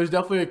 There's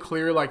definitely a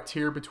clear like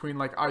tier between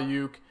like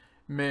Ayuk,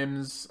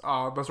 Mims,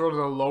 the sort of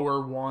the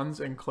lower ones,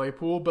 and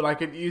Claypool. But I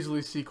could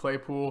easily see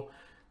Claypool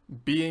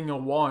being a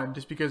 1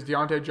 just because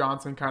Deontay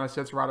Johnson kind of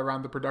sits right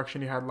around the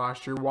production he had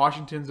last year.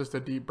 Washington's just a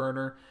deep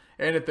burner.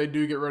 And if they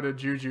do get rid of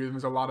Juju, then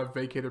there's a lot of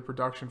vacated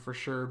production for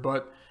sure.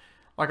 But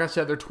like I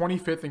said, they're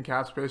 25th in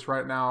cap space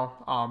right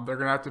now. They're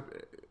going to have to,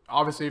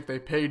 obviously, if they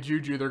pay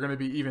Juju, they're going to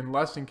be even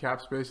less in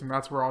cap space. And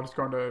that's where I'll just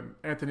go into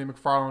Anthony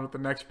McFarland with the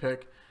next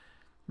pick.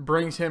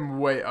 Brings him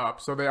way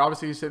up. So they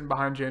obviously sitting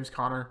behind James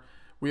Conner.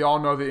 We all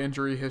know the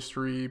injury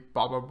history,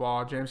 blah, blah,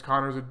 blah. James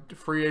Conner's a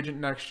free agent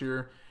next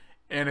year.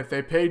 And if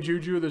they pay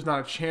Juju, there's not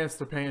a chance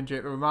they're paying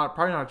probably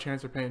not a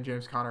chance they're paying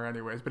James Conner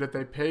anyways. But if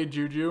they pay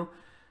Juju,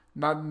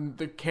 not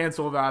to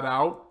cancel that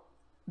out,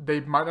 they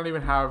might not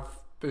even have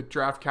the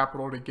draft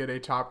capital to get a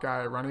top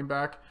guy at running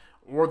back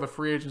or the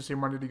free agency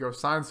money to go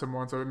sign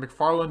someone. So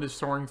McFarland is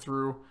soaring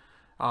through.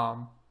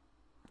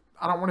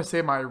 I don't want to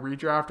say my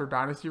redraft or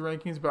dynasty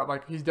rankings, but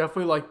like he's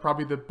definitely like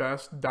probably the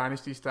best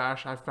dynasty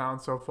stash I've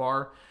found so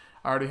far.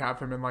 I already have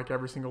him in like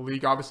every single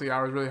league. Obviously,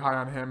 I was really high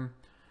on him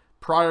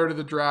prior to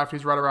the draft.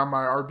 He's right around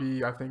my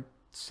RB, I think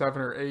 7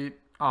 or 8,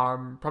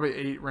 probably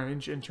 8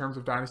 range in terms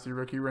of dynasty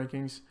rookie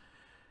rankings.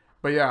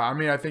 But yeah, I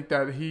mean, I think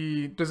that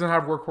he doesn't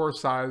have workhorse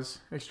size,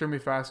 extremely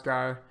fast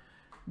guy.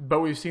 But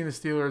we've seen the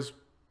Steelers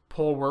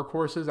pull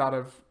workhorses out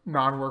of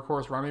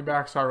non-workhorse running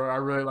backs. So I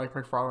really like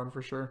McFarland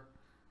for sure.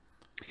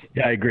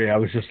 Yeah, I agree. I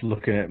was just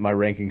looking at my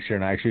rankings here,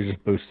 and I actually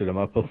just boosted him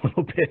up a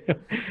little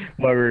bit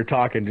while we were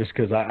talking, just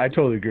because I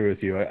totally agree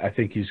with you. I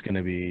think he's going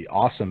to be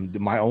awesome.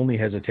 My only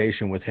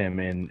hesitation with him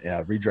in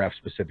redraft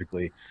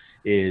specifically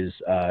is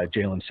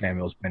Jalen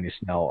Samuels, Benny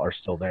Snell are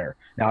still there.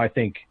 Now, I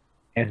think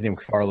Anthony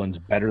McFarland's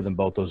better than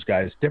both those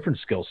guys. Different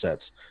skill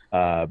sets.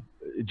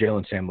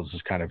 Jalen Samuels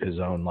is kind of his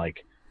own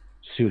like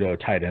pseudo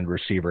tight end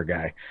receiver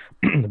guy,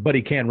 but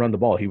he can run the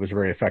ball. He was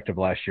very effective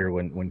last year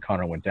when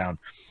Connor went down.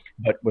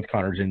 But with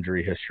Connor's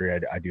injury history,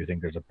 I do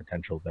think there's a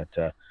potential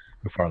that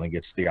McFarland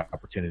gets the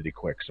opportunity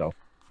quick. So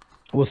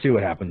we'll see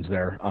what happens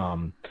there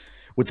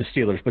with the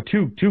Steelers. But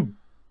two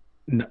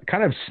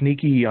kind of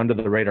sneaky under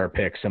the radar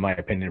picks, in my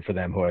opinion, for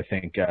them, who I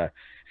think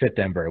fit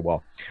them very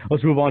well.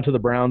 Let's move on to the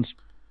Browns.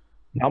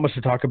 Not much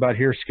to talk about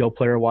here, skill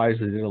player-wise.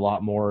 They did a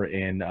lot more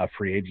in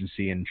free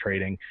agency and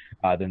trading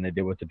than they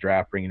did with the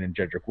draft, bringing in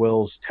Jedrick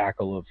Wills,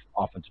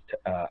 offensive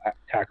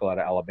tackle out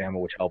of Alabama,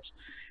 which helps.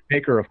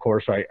 Baker, of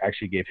course, I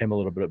actually gave him a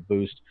little bit of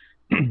boost.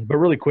 But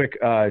really quick,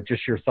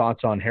 just your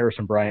thoughts on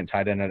Harrison Bryant,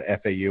 tight end at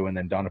FAU, and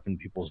then Donovan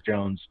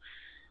Peoples-Jones.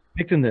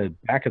 Picked in the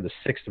back of the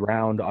 6th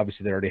round.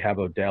 Obviously, they already have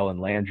Odell and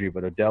Landry,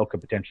 but Odell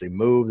could potentially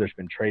move. There's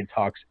been trade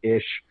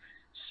talks-ish,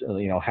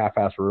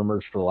 half-ass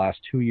rumors for the last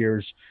 2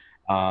 years.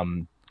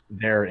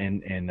 There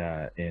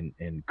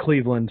in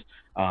Cleveland.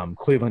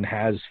 Cleveland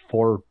has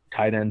 4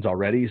 tight ends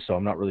already, so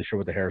I'm not really sure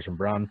what the Harrison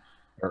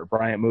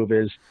Bryant move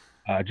is.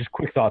 Just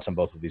quick thoughts on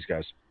both of these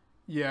guys.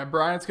 Yeah,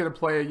 Bryant's going to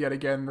play yet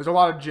again. There's a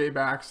lot of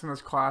J-backs in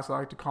this class, I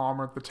like to call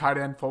them, or the tight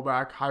end,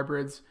 fullback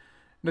hybrids.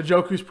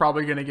 Njoku's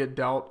probably going to get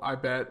dealt, I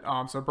bet.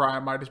 So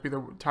Bryant might just be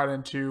the tight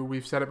end 2.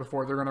 We've said it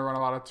before. They're going to run a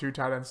lot of 2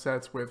 tight end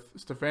sets with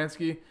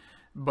Stefanski,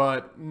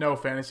 but no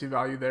fantasy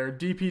value there.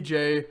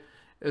 DPJ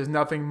is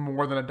nothing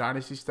more than a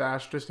dynasty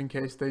stash just in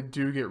case they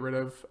do get rid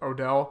of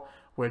Odell,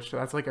 which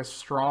that's like a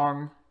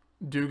strong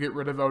do get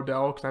rid of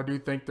Odell, because I do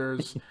think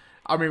there's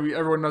 – I mean,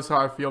 everyone knows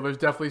how I feel. There's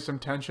definitely some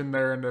tension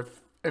there, and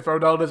if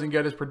Odell doesn't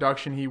get his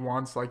production he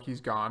wants, like,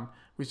 he's gone.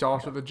 We saw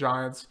it with the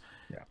Giants.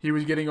 Yeah. He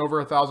was getting over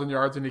 1,000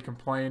 yards and he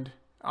complained.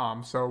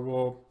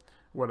 So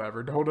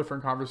whatever, a whole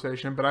different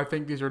conversation. But I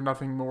think these are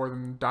nothing more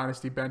than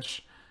dynasty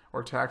bench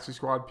or taxi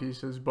squad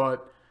pieces.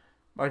 But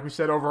like we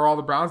said, overall,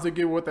 the Browns did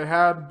get what they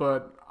had,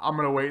 but I'm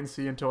going to wait and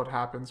see until it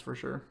happens for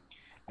sure.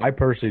 I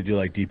personally do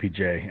like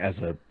DPJ as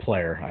a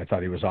player. I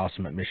thought he was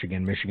awesome at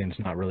Michigan. Michigan's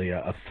not really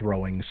a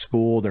throwing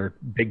school. They're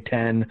Big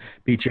Ten,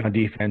 beat you on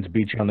defense,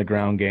 beat you on the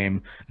ground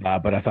game.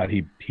 But I thought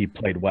he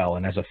played well.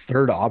 And as a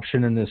third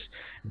option in this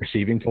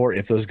receiving tour,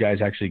 if those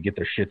guys actually get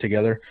their shit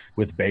together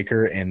with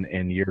Baker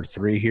in year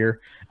 3 here,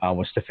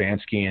 with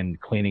Stefanski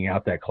and cleaning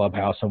out that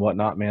clubhouse and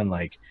whatnot, man,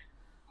 like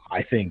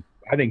I think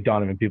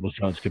Donovan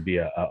Peoples-Jones could be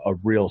a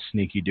real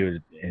sneaky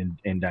dude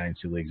in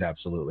dynasty leagues.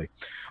 Absolutely.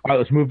 All right,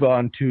 let's move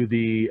on to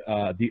the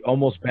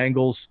almost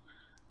Bengals.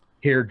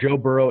 here, Joe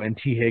Burrow and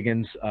T.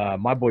 Higgins.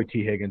 My boy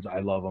T. Higgins, I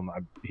love him.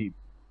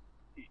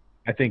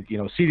 I think,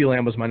 CeeDee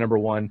Lamb was my number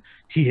one.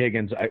 T.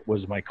 Higgins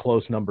was my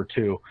close number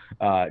two,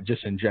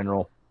 just in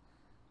general.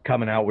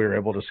 Coming out, we were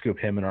able to scoop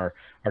him in our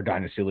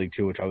Dynasty League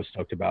too, which I was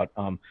stoked about.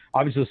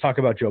 Obviously, let's talk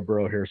about Joe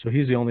Burrow here. So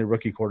he's the only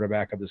rookie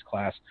quarterback of this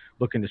class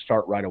looking to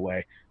start right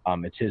away.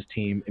 It's his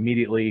team.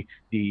 Immediately,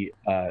 the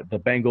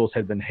Bengals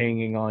had been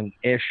hanging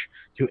on-ish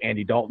to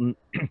Andy Dalton.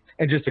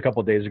 And just a couple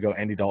of days ago,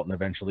 Andy Dalton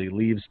eventually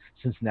leaves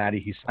Cincinnati.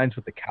 He signs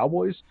with the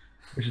Cowboys,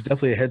 which is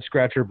definitely a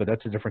head-scratcher, but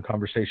that's a different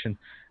conversation.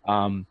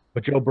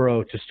 But Joe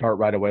Burrow to start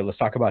right away. Let's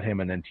talk about him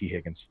and then T.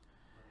 Higgins.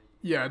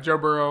 Yeah, Joe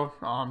Burrow,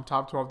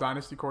 top 12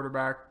 Dynasty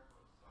quarterback.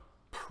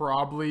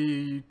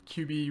 Probably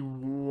QB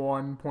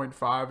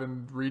 1.5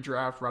 and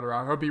redraft right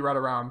around. He'll be right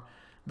around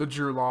the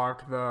Drew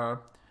Lock, the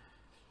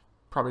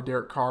probably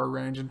Derek Carr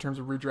range in terms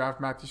of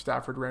redraft, Matthew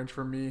Stafford range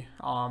for me.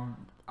 I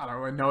don't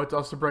really know what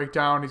else to break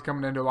down. He's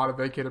coming into a lot of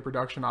vacated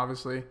production,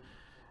 obviously.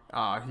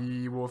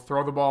 He will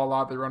throw the ball a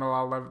lot. They run a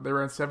lot of they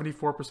ran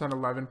 74%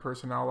 11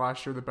 personnel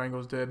last year. The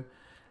Bengals did.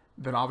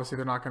 Then obviously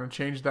they're not going to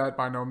change that.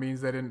 By no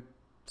means they didn't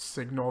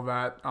signal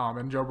that.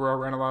 And Joe Burrow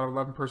ran a lot of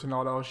 11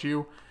 personnel at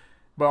LSU.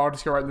 But I'll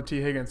just go right into T.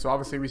 Higgins. So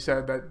obviously we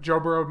said that Joe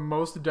Burrow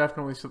most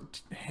definitely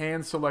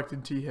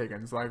hand-selected T.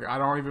 Higgins. Like, I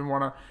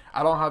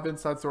don't have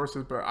inside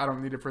sources, but I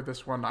don't need it for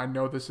this one. I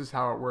know this is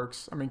how it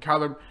works. I mean,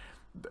 Kyler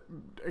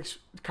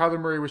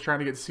Murray was trying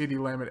to get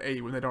CeeDee Lamb at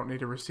 8 when they don't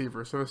need a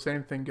receiver. So the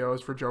same thing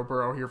goes for Joe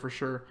Burrow here for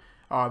sure.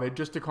 They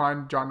just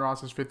declined John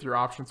Ross's fifth-year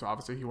option, so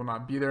obviously he will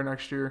not be there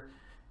next year.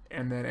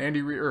 And then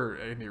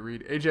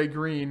AJ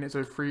Green is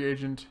a free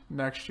agent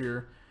next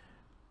year.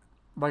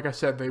 Like I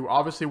said, they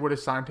obviously would have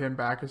signed him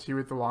back as he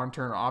was the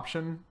long-term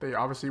option. They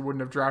obviously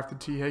wouldn't have drafted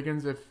T.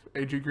 Higgins if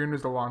A.J. Green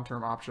was the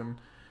long-term option.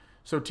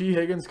 So T.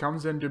 Higgins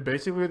comes into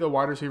basically the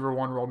wide receiver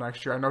 1 role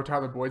next year. I know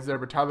Tyler Boyd's there,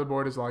 but Tyler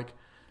Boyd is like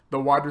the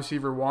wide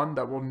receiver 1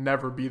 that will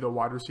never be the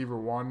wide receiver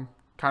 1,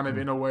 kind of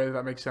in a way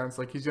that makes sense.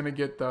 Like, he's going to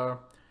get the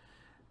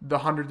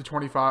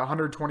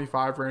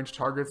 125 range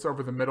targets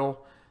over the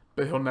middle,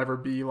 but he'll never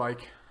be the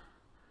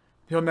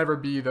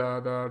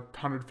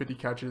 150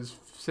 catches,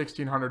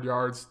 1,600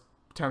 yards,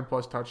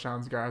 10-plus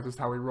touchdowns, guys. That's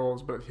how he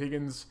rolls. But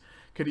Higgins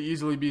could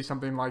easily be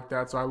something like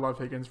that, so I love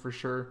Higgins for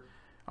sure.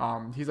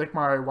 He's like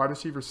my wide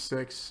receiver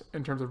 6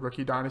 in terms of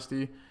rookie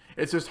dynasty.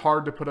 It's just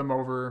hard to put him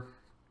over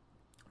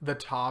the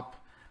top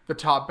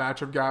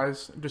batch of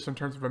guys just in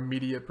terms of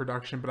immediate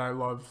production, but I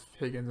love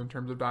Higgins in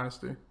terms of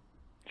dynasty.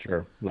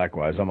 Sure.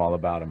 Likewise, I'm all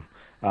about him.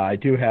 I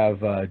do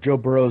have Joe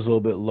Burrow's a little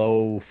bit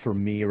low for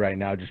me right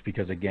now just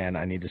because, again,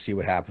 I need to see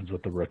what happens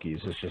with the rookies.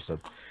 It's just a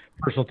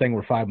personal thing.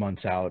 We're 5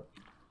 months out.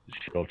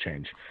 It'll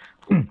change.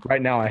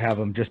 Right now I have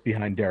him just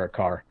behind Derek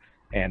Carr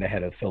and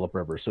ahead of Phillip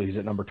Rivers. So he's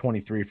at number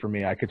 23 for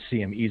me. I could see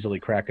him easily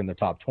cracking the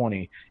top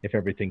 20 if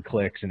everything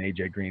clicks and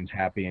AJ Green's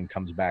happy and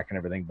comes back and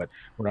everything, but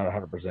we're not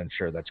 100%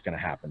 sure that's going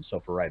to happen.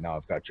 So for right now,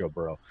 I've got Joe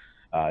Burrow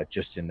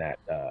just in that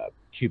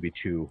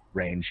QB2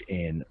 range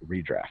in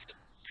redraft.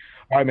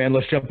 All right, man,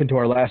 let's jump into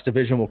our last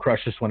division. We'll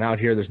crush this one out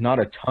here. There's not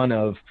a ton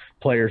of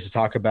players to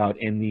talk about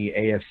in the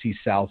AFC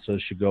South, so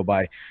it should go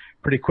by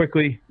pretty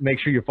quickly. Make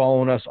sure you're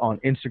following us on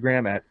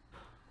Instagram at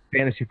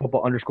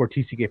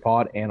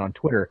fantasyfootball_TCKpod and on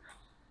Twitter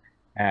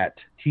at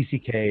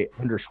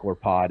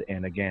TCK_pod.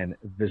 And again,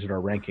 visit our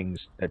rankings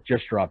that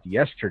just dropped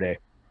yesterday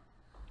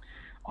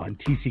on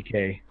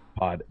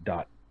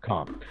TCKpod.com.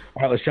 All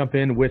right, let's jump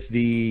in with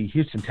the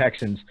Houston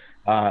Texans.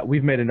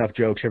 We've made enough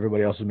jokes.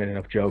 Everybody else has made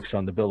enough jokes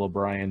on the Bill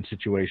O'Brien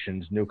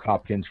situations, Nuke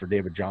Hopkins for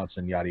David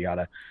Johnson, yada,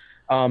 yada.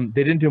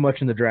 They didn't do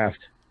much in the draft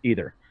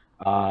either.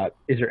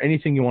 Is there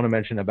anything you want to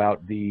mention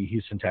about the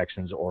Houston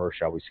Texans, or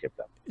shall we skip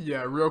them?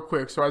 Yeah, real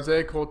quick. So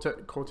Isaiah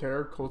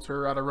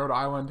Coulter out of Rhode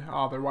Island,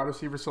 their wide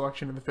receiver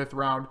selection in the 5th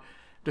round,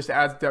 just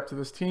adds depth to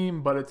this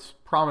team, but it's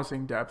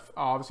promising depth.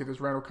 Obviously, there's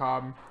Randall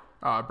Cobb,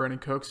 Brandon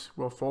Cooks,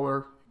 Will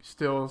Fuller,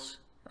 Stills,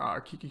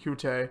 Kiki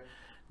Kute,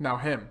 now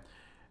him.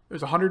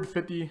 There's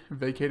 150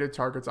 vacated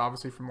targets,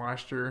 obviously, from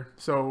last year.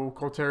 So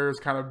Coulter is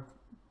kind of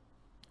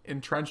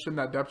entrenched in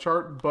that depth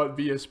chart, but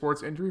via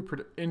Sports Injury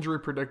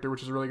Predictor,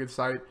 which is a really good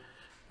site.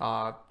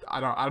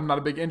 I'm not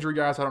a big injury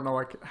guy, so I don't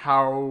know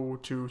how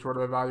to sort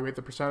of evaluate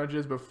the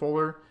percentages, but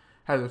Fuller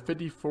has a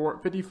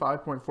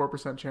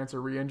 55.4% chance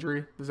of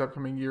re-injury this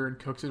upcoming year, and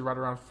Cooks is right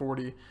around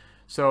 40.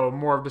 So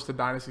more of just a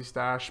dynasty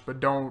stash, but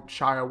don't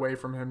shy away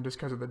from him just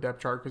because of the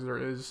depth chart, because there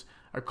is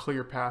a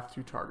clear path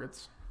to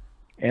targets.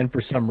 And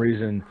for some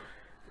reason,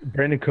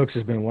 Brandon Cooks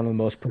has been one of the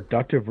most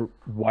productive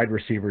wide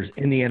receivers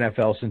in the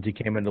NFL since he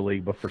came into the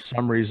league. But for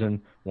some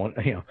reason, one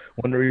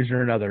reason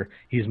or another,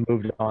 he's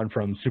moved on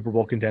from Super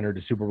Bowl contender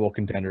to Super Bowl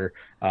contender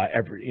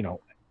every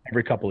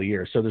couple of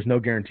years. So there's no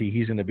guarantee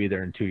he's going to be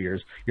there in 2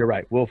 years. You're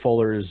right. Will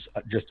Fuller is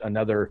just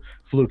another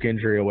fluke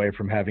injury away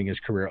from having his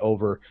career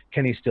over.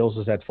 Kenny Stills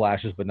has had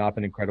flashes, but not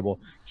been incredible.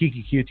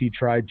 Kiki Kute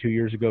tried 2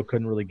 years ago,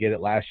 couldn't really get it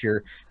last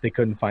year. They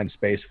couldn't find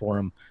space for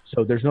him.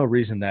 So there's no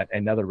reason that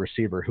another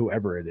receiver,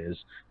 whoever it is,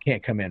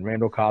 can't come in.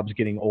 Randall Cobb's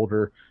getting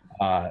older,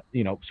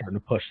 starting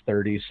to push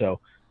 30. So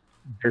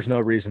there's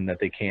no reason that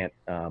they can't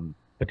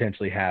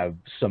potentially have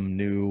some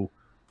new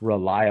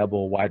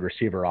reliable wide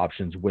receiver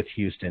options with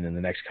Houston in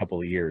the next couple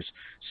of years.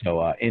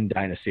 So in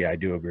Dynasty, I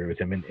do agree with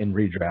him. In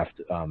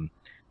redraft,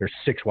 there's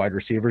 6 wide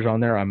receivers on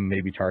there. I'm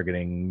maybe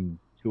targeting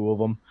 2 of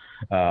them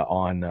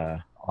on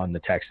the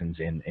Texans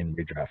in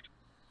redraft.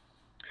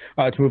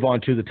 Let's move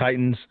on to the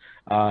Titans.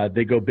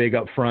 They go big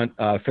up front,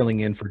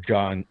 filling in for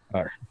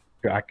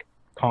Jack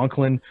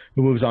Conklin,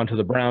 who moves on to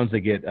the Browns. They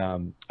get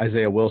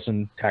Isaiah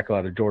Wilson, tackle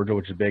out of Georgia,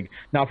 which is big.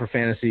 Not for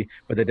fantasy,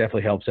 but that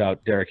definitely helps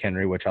out Derrick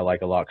Henry, which I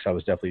like a lot because I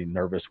was definitely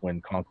nervous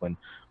when Conklin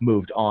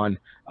moved on.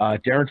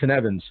 Darrington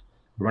Evans,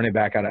 running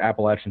back out of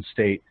Appalachian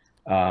State.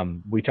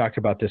 We talked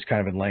about this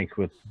kind of in length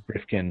with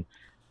Rifkin.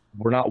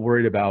 We're not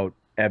worried about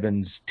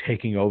Evans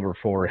taking over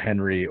for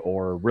Henry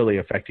or really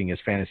affecting his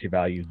fantasy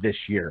value this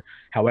year.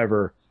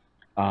 However,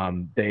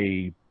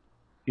 they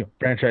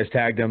franchise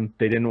tagged him.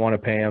 They didn't want to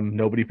pay him.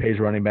 Nobody pays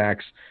running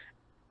backs.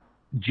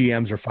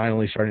 GMs are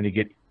finally starting to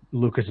get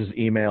Lucas's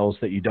emails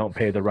that you don't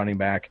pay the running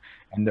back,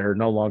 and they're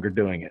no longer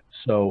doing it.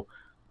 So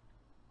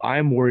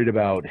I'm worried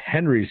about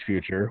Henry's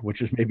future,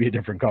 which is maybe a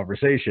different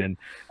conversation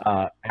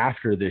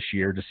after this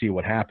year to see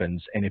what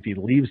happens. And if he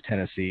leaves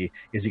Tennessee,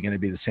 is he going to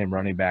be the same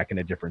running back in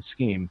a different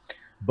scheme?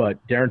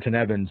 But Darrington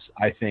Evans,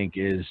 I think,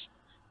 is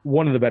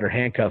one of the better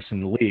handcuffs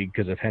in the league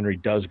because if Henry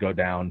does go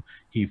down,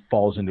 he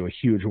falls into a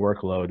huge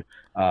workload.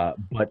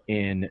 But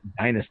in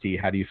Dynasty,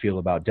 how do you feel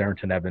about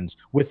Darrington Evans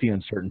with the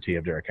uncertainty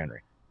of Derrick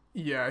Henry?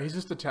 Yeah, he's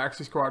just a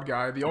taxi squad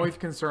guy. The only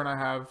concern I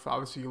have,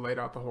 obviously, you laid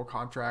out the whole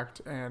contract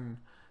and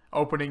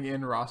opening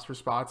in roster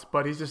spots,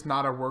 but he's just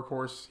not a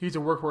workhorse. He's a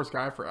workhorse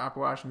guy for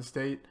Appalachian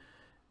State.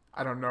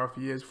 I don't know if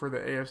he is for the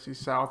AFC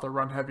South, a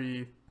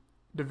run-heavy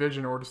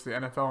division, or just the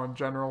NFL in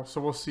general.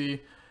 So we'll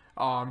see.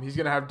 He's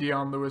going to have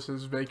Dion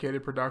Lewis's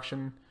vacated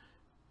production.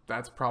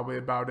 That's probably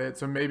about it.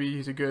 So maybe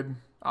he's a good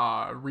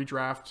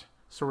redraft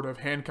sort of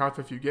handcuff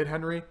if you get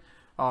Henry.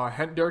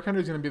 Derrick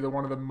Henry is going to be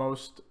one of the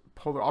most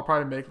polar. I'll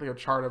probably make like a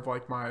chart of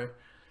like my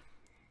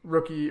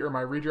rookie or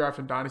my redraft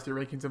and dynasty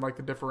rankings and like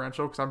the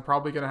differential, because I'm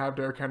probably going to have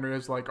Derrick Henry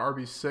as like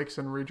RB6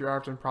 in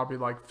redraft and probably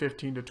like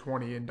 15 to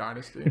 20 in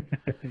dynasty.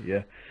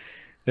 Yeah.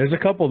 There's a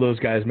couple of those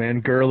guys, man.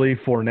 Gurley,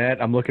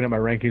 Fournette. I'm looking at my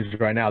rankings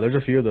right now. There's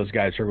a few of those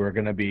guys who are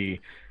going to be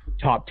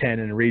top 10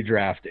 in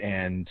redraft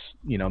and,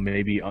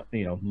 maybe,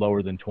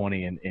 lower than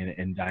 20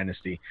 in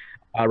dynasty.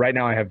 Right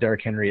now I have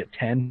Derrick Henry at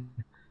 10.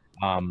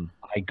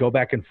 I go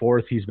back and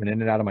forth. He's been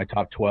in and out of my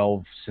top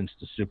 12 since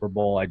the Super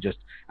Bowl. I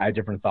had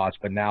different thoughts,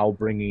 but now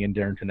bringing in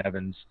Darrington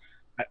Evans,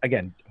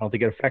 again, I don't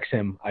think it affects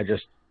him.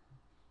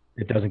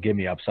 It doesn't give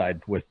me upside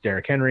with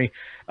Derrick Henry.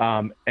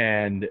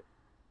 And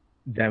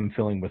them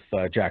filling with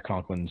Jack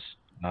Conklin's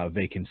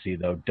vacancy,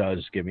 though,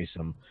 does give me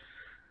some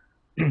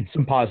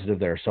positive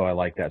there. So I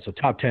like that. So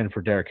top 10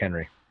 for Derrick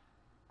Henry.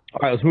 All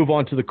right, let's move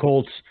on to the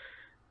Colts.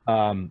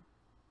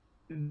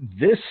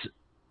 This,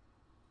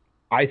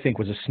 I think,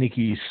 was a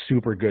sneaky,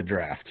 super good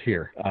draft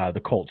here, the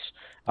Colts.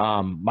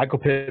 Michael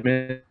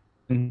Pittman,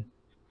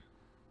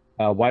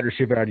 wide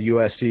receiver out of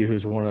USC,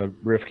 who's one of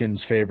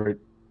Rifkin's favorite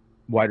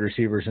wide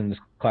receivers in this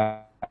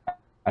class.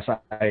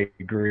 I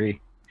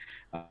agree.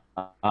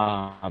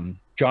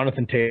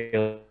 Jonathan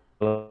Taylor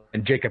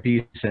and Jacob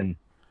Eason.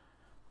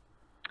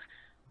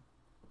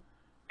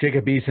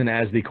 Jacob Eason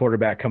as the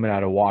quarterback coming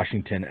out of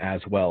Washington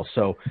as well.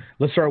 So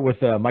let's start with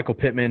Michael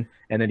Pittman,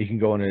 and then you can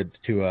go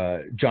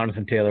into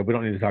Jonathan Taylor. We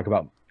don't need to talk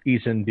about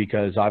Eason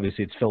because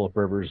obviously it's Phillip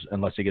Rivers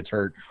unless he gets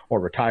hurt or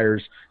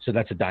retires. So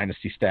that's a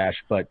dynasty stash.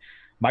 But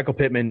Michael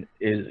Pittman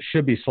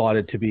should be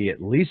slotted to be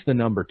at least the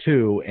number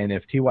 2. And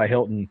if T.Y.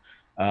 Hilton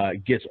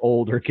gets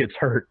old or gets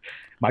hurt,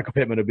 Michael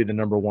Pittman would be the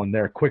number 1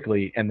 there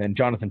quickly. And then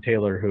Jonathan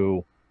Taylor,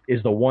 who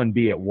is the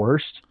 1B at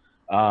worst,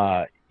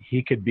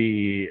 he could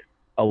be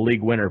a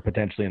league winner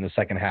potentially in the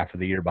second half of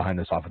the year behind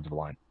this offensive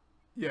line.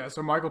 Yeah,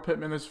 so Michael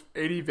Pittman has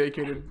 80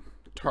 vacated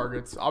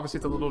targets. Obviously,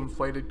 it's a little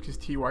inflated because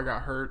T.Y.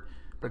 got hurt,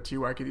 but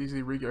T.Y. could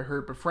easily re-get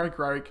hurt. But Frank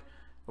Reich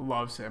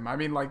loves him. I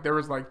mean, like, there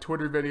was, like,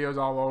 Twitter videos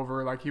all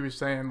over. Like, he was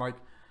saying, like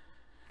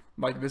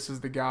this is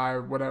the guy,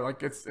 whatever.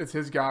 Like, it's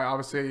his guy,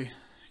 obviously.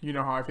 You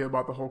know how I feel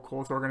about the whole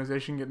Colts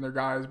organization getting their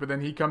guys. But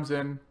then he comes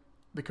in.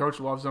 The coach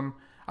loves him.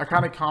 I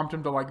kind of comped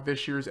him to like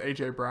this year's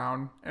A.J.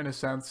 Brown in a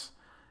sense.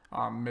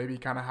 Maybe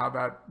kind of how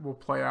that will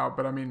play out.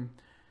 But, I mean,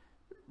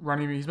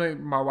 he's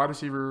my wide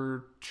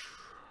receiver.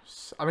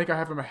 I think I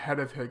have him ahead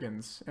of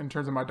Higgins in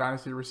terms of my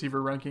dynasty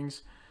receiver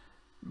rankings.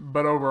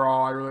 But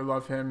overall, I really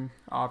love him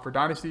for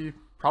dynasty.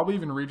 Probably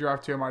even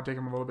redraft too. I might take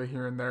him a little bit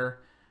here and there.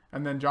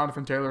 And then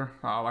Jonathan Taylor,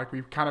 like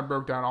we kind of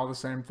broke down all the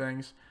same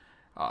things.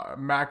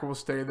 Mac will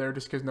stay there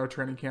just because no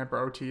training camp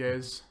or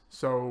OTAs,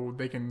 so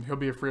he'll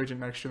be a free agent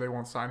next year. They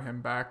won't sign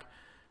him back,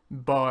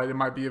 but it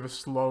might be of a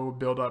slow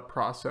build-up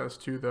process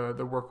to the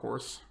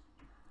workhorse.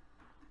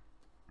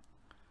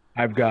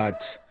 I've got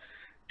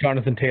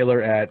Jonathan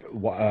Taylor at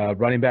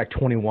running back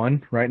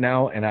 21 right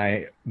now, and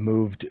I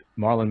moved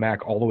Marlon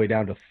Mack all the way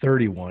down to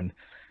 31.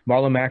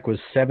 Marlon Mack was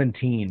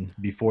 17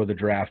 before the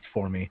draft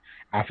for me.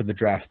 After the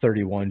draft,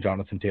 31.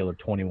 Jonathan Taylor,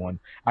 21.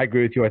 I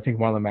agree with you. I think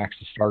Marlon Mack's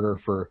the starter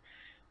for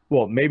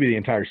well, maybe the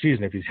entire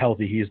season. If he's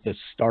healthy, he's the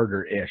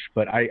starter-ish.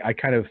 But I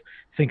kind of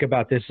think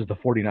about this as the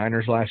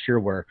 49ers last year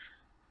where,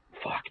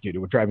 fuck, dude, it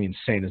would drive me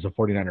insane as a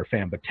 49er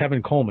fan. But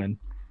Tevin Coleman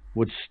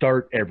would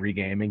start every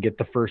game and get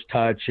the first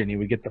touch, and he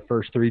would get the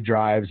first 3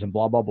 drives and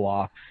blah, blah,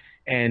 blah.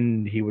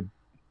 And he would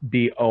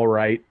be all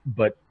right,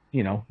 but,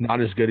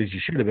 not as good as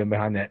you should have been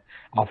behind that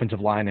offensive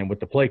line and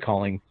with the play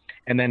calling.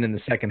 And then in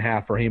the second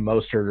half, Raheem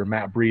Mostert or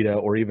Matt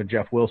Breida or even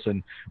Jeff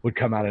Wilson would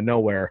come out of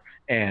nowhere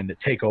and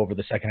take over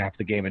the second half of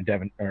the game, and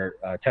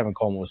Tevin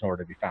Coleman was nowhere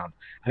to be found.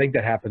 I think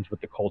that happens with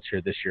the Colts here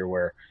this year,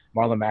 where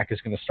Marlon Mack is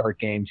going to start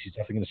games. He's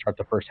definitely going to start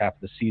the first half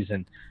of the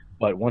season.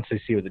 But once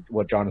they see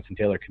what Jonathan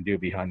Taylor can do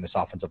behind this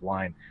offensive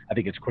line, I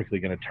think it's quickly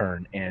going to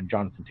turn, and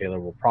Jonathan Taylor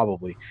will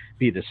probably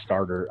be the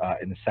starter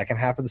in the second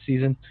half of the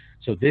season.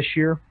 So this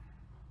year,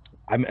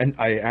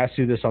 I asked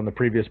you this on the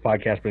previous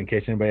podcast, but in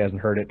case anybody hasn't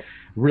heard it,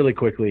 really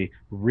quickly,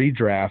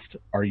 redraft,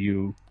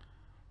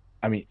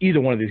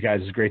 either one of these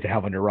guys is great to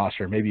have on your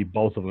roster, maybe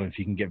both of them if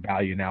you can get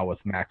value now with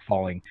Mac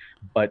falling.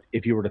 But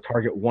if you were to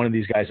target one of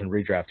these guys in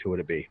redraft, who would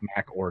it be,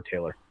 Mac or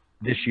Taylor?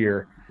 This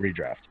year,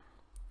 redraft.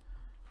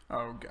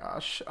 Oh,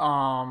 gosh.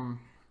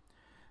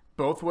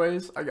 Both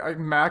ways. I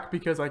Mac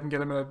because I can get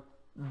him at a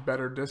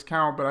better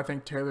discount, but I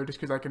think Taylor just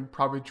because I can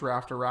probably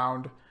draft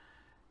around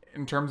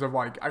in terms of,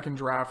 I can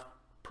draft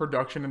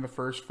production in the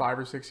first 5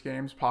 or 6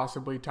 games,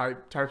 possibly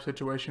type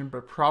situation,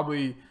 but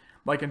probably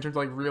in terms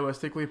of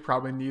realistically,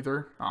 probably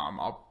neither.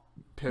 I'll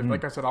pivot,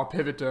 like I said, I'll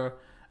pivot to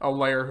a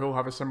layer who'll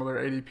have a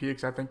similar ADP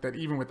because I think that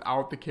even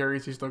without the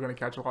carries, he's still going to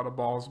catch a lot of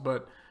balls.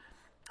 But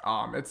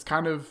it's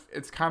kind of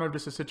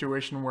just a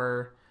situation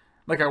where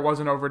I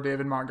wasn't over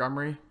David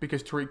Montgomery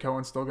because Tariq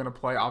Cohen's still going to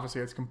play. Obviously,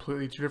 it's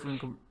completely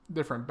two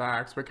different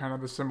backs, but kind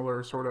of the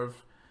similar sort of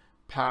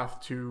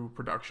path to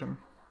production.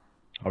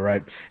 All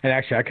right. And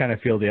actually, I kind of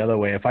feel the other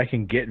way. If I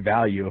can get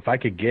value, if I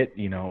could get,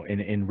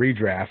 in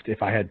redraft,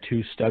 if I had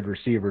 2 stud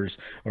receivers,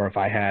 or if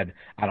I had,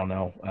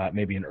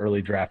 maybe an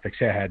early draft pick,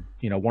 say I had,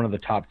 one of the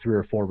top 3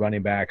 or 4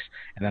 running backs,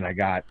 and then I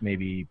got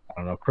maybe,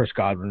 Chris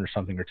Godwin or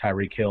something, or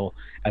Tyreek Hill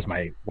as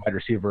my wide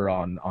receiver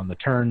on the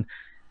turn,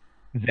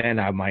 then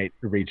I might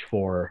reach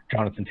for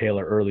Jonathan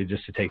Taylor early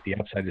just to take the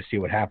upside to see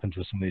what happens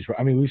with some of these.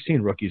 I mean, we've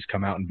seen rookies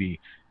come out and be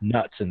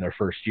nuts in their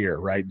first year,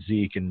 right?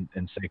 Zeke and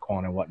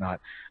Saquon and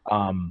whatnot.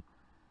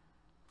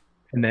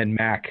 And then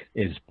Mac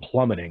is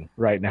plummeting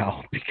right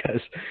now because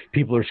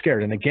people are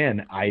scared. And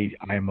again, I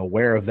am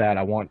aware of that.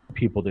 I want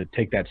people to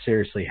take that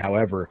seriously.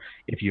 However,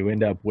 if you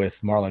end up with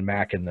Marlon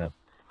Mack in the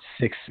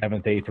 6th,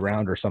 7th, 8th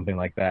round or something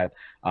like that,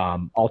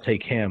 I'll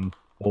take him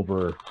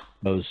over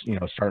those,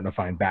 starting to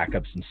find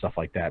backups and stuff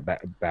like that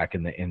back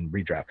in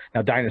redraft.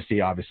 Now,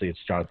 Dynasty, obviously, it's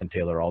Jonathan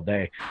Taylor all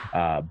day,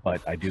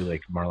 but I do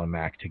like Marlon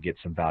Mack to get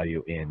some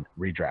value in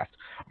redraft.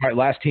 All right,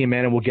 last team,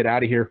 man, and we'll get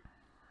out of here.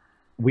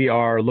 We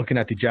are looking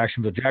at the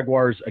Jacksonville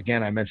Jaguars.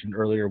 Again, I mentioned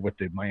earlier with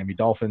the Miami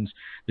Dolphins,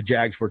 the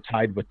Jags were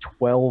tied with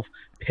 12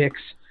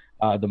 picks,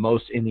 the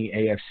most in the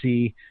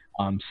AFC.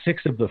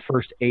 6 of the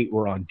first 8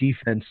 were on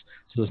defense,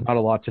 so there's not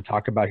a lot to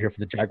talk about here for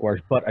the Jaguars,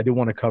 but I do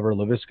want to cover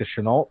Laviska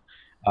Shenault,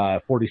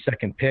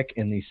 42nd pick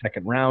in the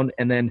 2nd round,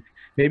 and then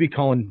maybe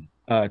Colin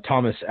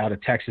Thomas out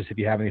of Texas if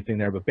you have anything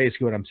there. But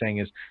basically what I'm saying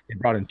is they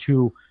brought in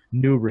 2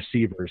 new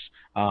receivers,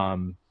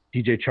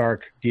 DJ Chark,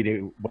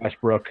 D.D.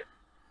 Westbrook,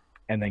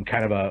 and then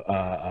kind of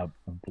a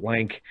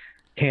blank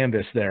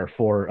canvas there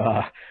for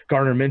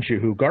Gardner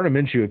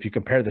Minshew, if you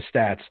compare the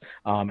stats,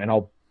 and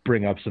I'll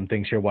bring up some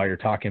things here while you're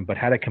talking, but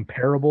had a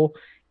comparable,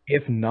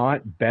 if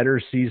not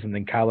better season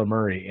than Kyler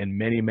Murray in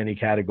many, many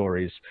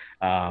categories.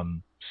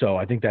 So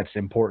I think that's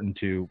important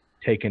to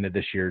take into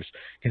this year's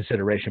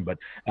consideration. But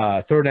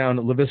throw down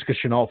Laviska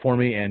Shenault for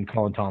me and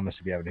Colin Thomas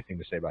if you have anything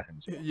to say about him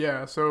as well.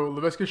 Yeah, so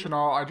Laviska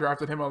Shenault, I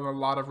drafted him on a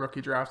lot of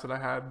rookie drafts that I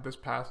had this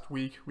past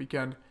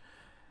weekend.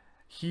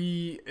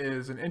 He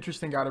is an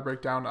interesting guy to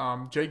break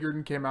down. Jay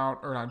Gruden came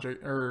out,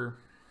 whoever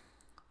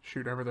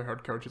their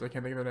head coach is, I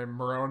can't think of their name,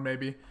 Marone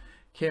maybe.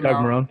 Doug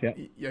Marone, yeah.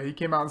 Yeah, he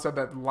came out and said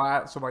that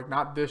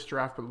not this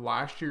draft, but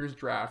last year's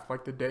draft,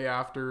 the day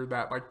after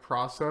that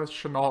process,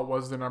 Shenault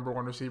was the number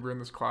 1 receiver in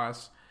this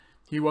class.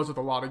 He was with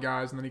a lot of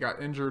guys, and then he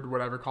got injured,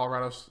 whatever.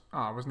 Colorado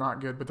was not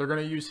good, but they're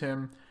going to use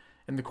him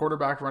in the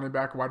quarterback, running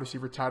back, wide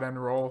receiver, tight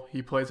end role.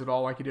 He plays it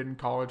all like he did in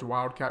college,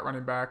 wildcat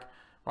running back,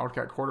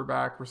 wildcat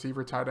quarterback,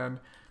 receiver, tight end.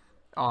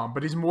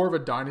 But he's more of a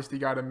dynasty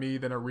guy to me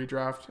than a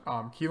redraft.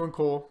 Keelan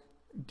Cole,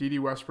 D.D.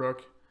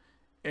 Westbrook,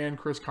 and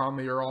Chris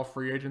Conley are all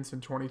free agents in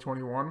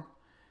 2021.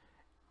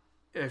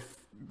 If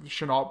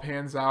Shenault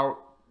pans out,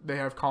 they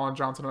have Colin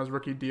Johnson on his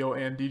rookie deal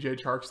and DJ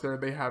Chark's there.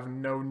 They have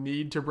no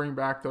need to bring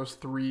back those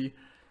 3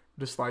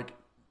 just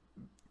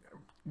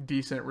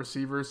decent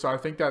receivers. So I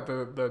think that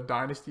the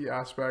dynasty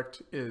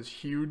aspect is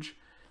huge.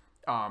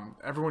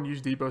 Everyone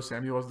used Deebo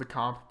Samuel as the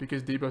comp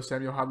because Deebo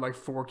Samuel had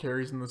 4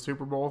 carries in the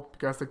Super Bowl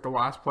because that's the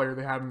last player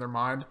they had in their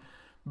mind.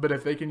 But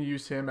if they can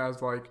use him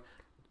as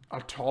a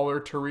taller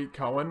Tariq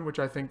Cohen, which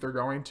I think they're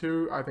going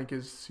to, I think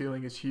his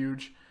ceiling is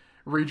huge.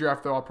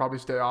 Redraft, though, I'll probably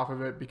stay off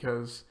of it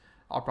because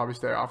I'll probably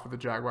stay off of the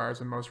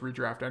Jaguars in most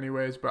redraft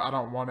anyways, but I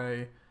don't want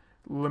a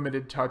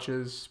limited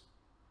touches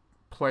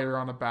player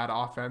on a bad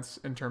offense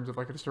in terms of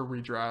like just a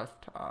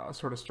redraft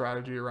sort of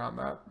strategy around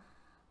that.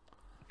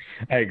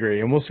 I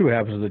agree, and we'll see what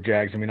happens with the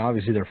Jags. I mean,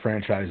 obviously their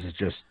franchise is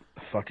just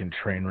a fucking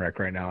train wreck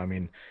right now. I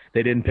mean,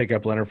 they didn't pick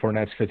up Leonard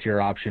Fournette's fifth-year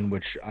option,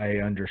 which I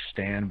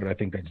understand, but I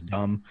think that's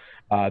dumb.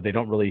 They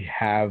don't really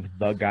have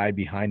the guy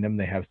behind them.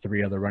 They have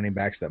three other running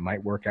backs that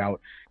might work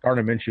out.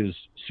 Gardner Minshew's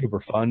super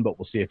fun, but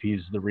we'll see if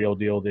he's the real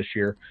deal this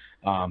year.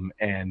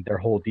 And their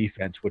whole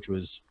defense, which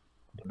was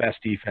the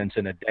best defense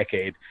in a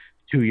decade,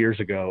 2 years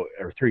ago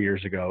or 3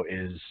 years ago,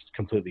 is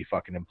completely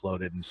fucking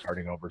imploded and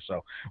starting over.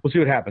 So we'll see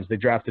what happens. They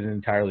drafted an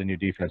entirely new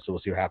defense, so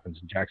we'll see what happens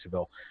in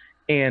Jacksonville.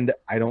 And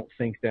I don't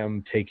think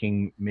them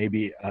taking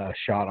maybe a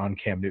shot on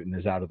Cam Newton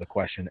is out of the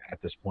question at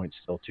this point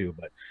still too,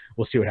 but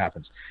we'll see what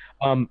happens.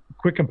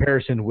 Quick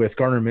comparison with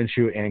Gardner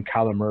Minshew and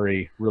Kyler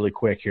Murray really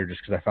quick here,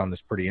 just because I found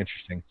this pretty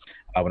interesting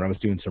when I was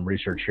doing some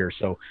research here.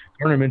 So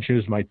Gardner Minshew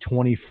is my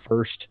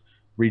 21st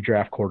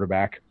redraft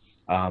quarterback.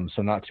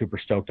 So not super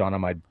stoked on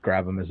him. I'd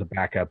grab him as a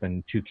backup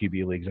in 2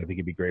 QB leagues. I think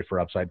he'd be great for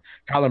upside.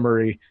 Kyler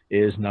Murray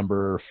is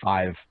number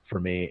 5 for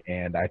me,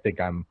 and I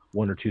think I'm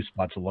 1 or 2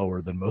 spots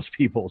lower than most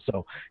people.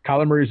 So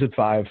Kyler Murray's at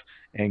 5,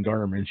 and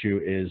Gardner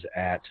Minshew is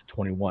at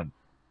 21.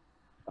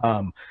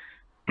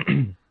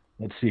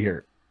 Let's see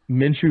here.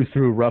 Minshew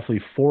threw roughly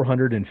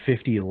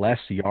 450 less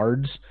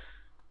yards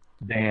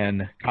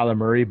than Kyler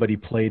Murray, but he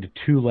played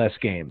 2 less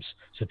games.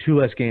 So 2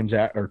 less games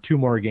or 2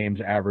 more games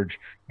average,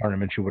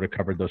 Gardner Minshew would have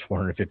covered those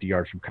 450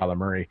 yards from Kyler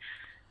Murray.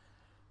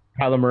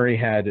 Kyler Murray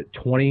had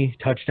 20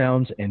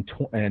 touchdowns and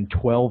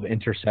 12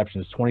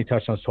 interceptions. 20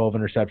 touchdowns, 12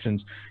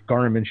 interceptions.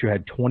 Gardner Minshew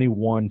had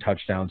 21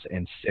 touchdowns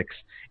and 6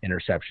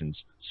 interceptions.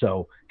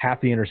 So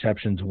half the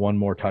interceptions, 1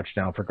 more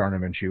touchdown for Gardner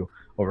Minshew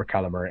over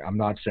Kyler Murray. I'm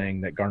not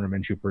saying that Gardner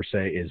Minshew per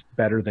se is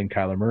better than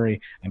Kyler Murray.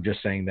 I'm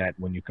just saying that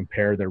when you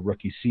compare their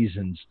rookie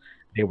seasons,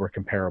 they were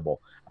comparable.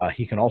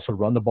 He can also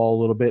run the ball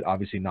a little bit,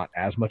 obviously not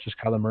as much as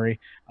Kyler Murray,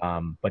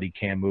 but he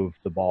can move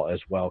the ball as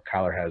well.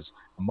 Kyler has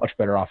a much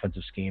better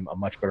offensive scheme, a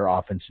much better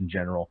offense in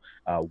general,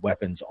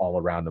 weapons all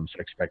around him. So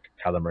I expect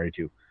Kyler Murray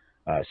to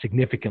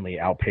significantly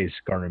outpace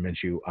Gardner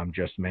Minshew. I'm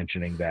just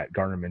mentioning that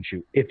Gardner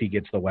Minshew, if he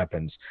gets the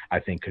weapons, I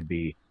think could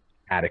be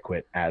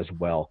adequate as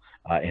well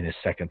in his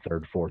second,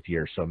 third, fourth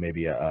year. So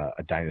maybe a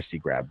dynasty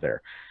grab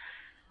there.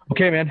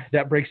 Okay, man,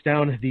 that breaks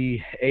down the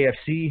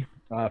AFC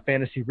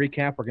fantasy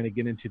recap. We're going to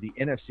get into the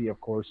NFC,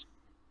 of course,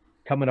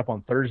 coming up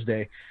on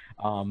Thursday.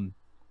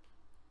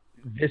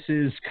 This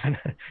is kind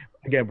of,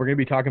 again, we're going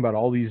to be talking about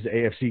all these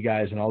AFC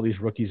guys and all these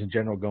rookies in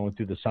general going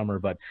through the summer,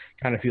 but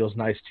kind of feels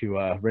nice to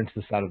rinse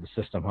this out of the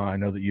system, huh? I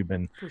know that you've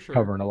been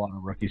covering a lot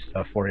of rookie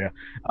stuff for you.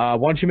 Why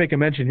don't you make a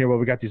mention here? Well,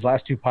 we got these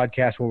last 2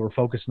 podcasts where we're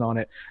focusing on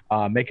it.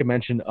 Make a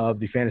mention of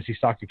the Fantasy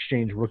Stock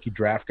Exchange rookie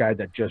draft guide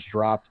that just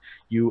dropped.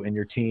 You and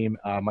your team,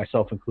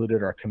 myself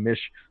included, are commish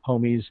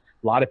homies.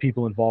 A lot of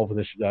people involved with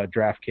this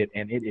draft kit,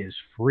 and it is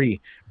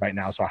free right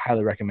now. So I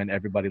highly recommend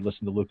everybody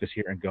listen to Lucas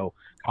here and go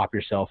cop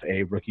yourself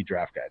a rookie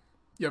draft guide.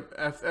 Yep,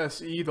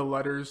 FSE, the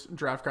letters,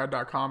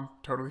 draftguide.com,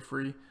 totally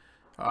free.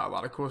 A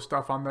lot of cool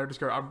stuff on there. Just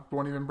go. I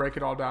won't even break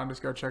it all down.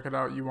 Just go check it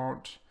out. You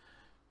won't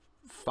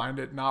find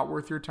it not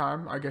worth your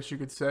time, I guess you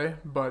could say.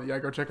 But yeah,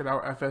 go check it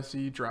out,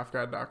 FSE,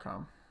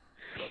 draftguide.com.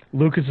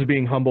 Lucas is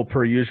being humble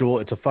per usual.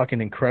 It's a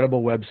fucking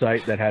incredible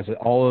website that has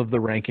all of the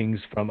rankings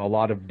from a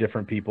lot of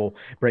different people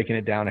breaking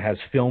it down. It has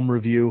film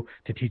review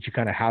to teach you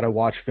kind of how to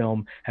watch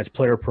film, has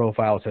player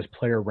profiles, has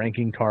player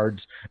ranking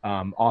cards,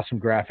 awesome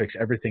graphics,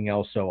 everything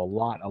else. So a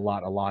lot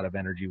of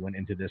energy went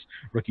into this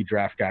rookie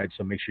draft guide.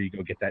 So make sure you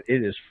go get that.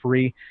 It is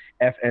free,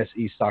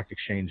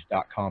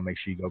 FSEstockexchange.com. Make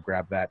sure you go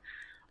grab that.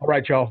 All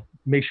right, y'all.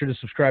 Make sure to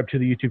subscribe to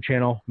the YouTube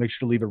channel. Make sure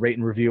to leave a rate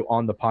and review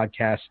on the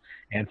podcast,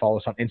 and follow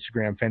us on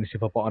Instagram,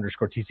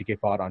 fantasyfootball_TCK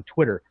pod, on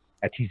Twitter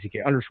at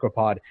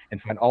TCK_pod,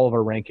 and find all of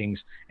our rankings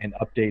and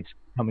updates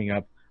coming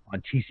up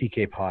on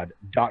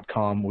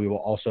tckpod.com. We will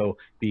also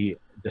be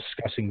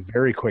discussing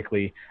very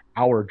quickly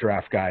our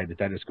draft guide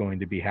that is going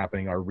to be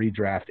happening, our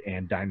redraft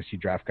and dynasty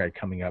draft guide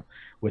coming up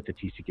with the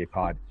TCK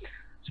pod.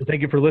 So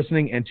thank you for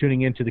listening and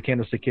tuning in to the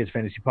Candlestick Kids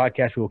Fantasy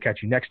Podcast. We will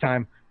catch you next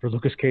time. For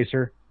Lucas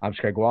Kaser, I'm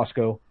Sky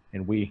Guasco,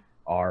 and we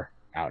are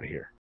out of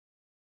here.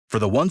 For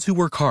the ones who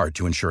work hard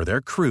to ensure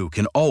their crew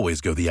can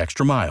always go the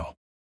extra mile,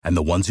 and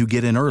the ones who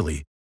get in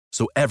early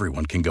so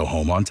everyone can go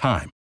home on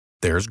time,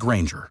 there's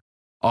Grainger,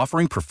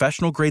 offering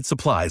professional-grade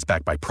supplies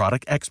backed by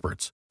product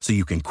experts so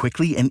you can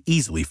quickly and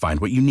easily find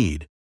what you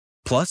need.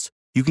 Plus,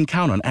 you can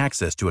count on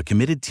access to a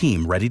committed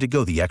team ready to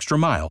go the extra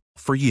mile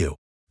for you.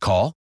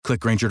 Call,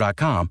 click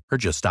Grainger.com, or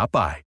just stop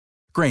by.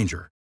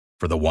 Grainger,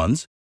 for the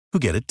ones who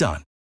get it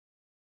done.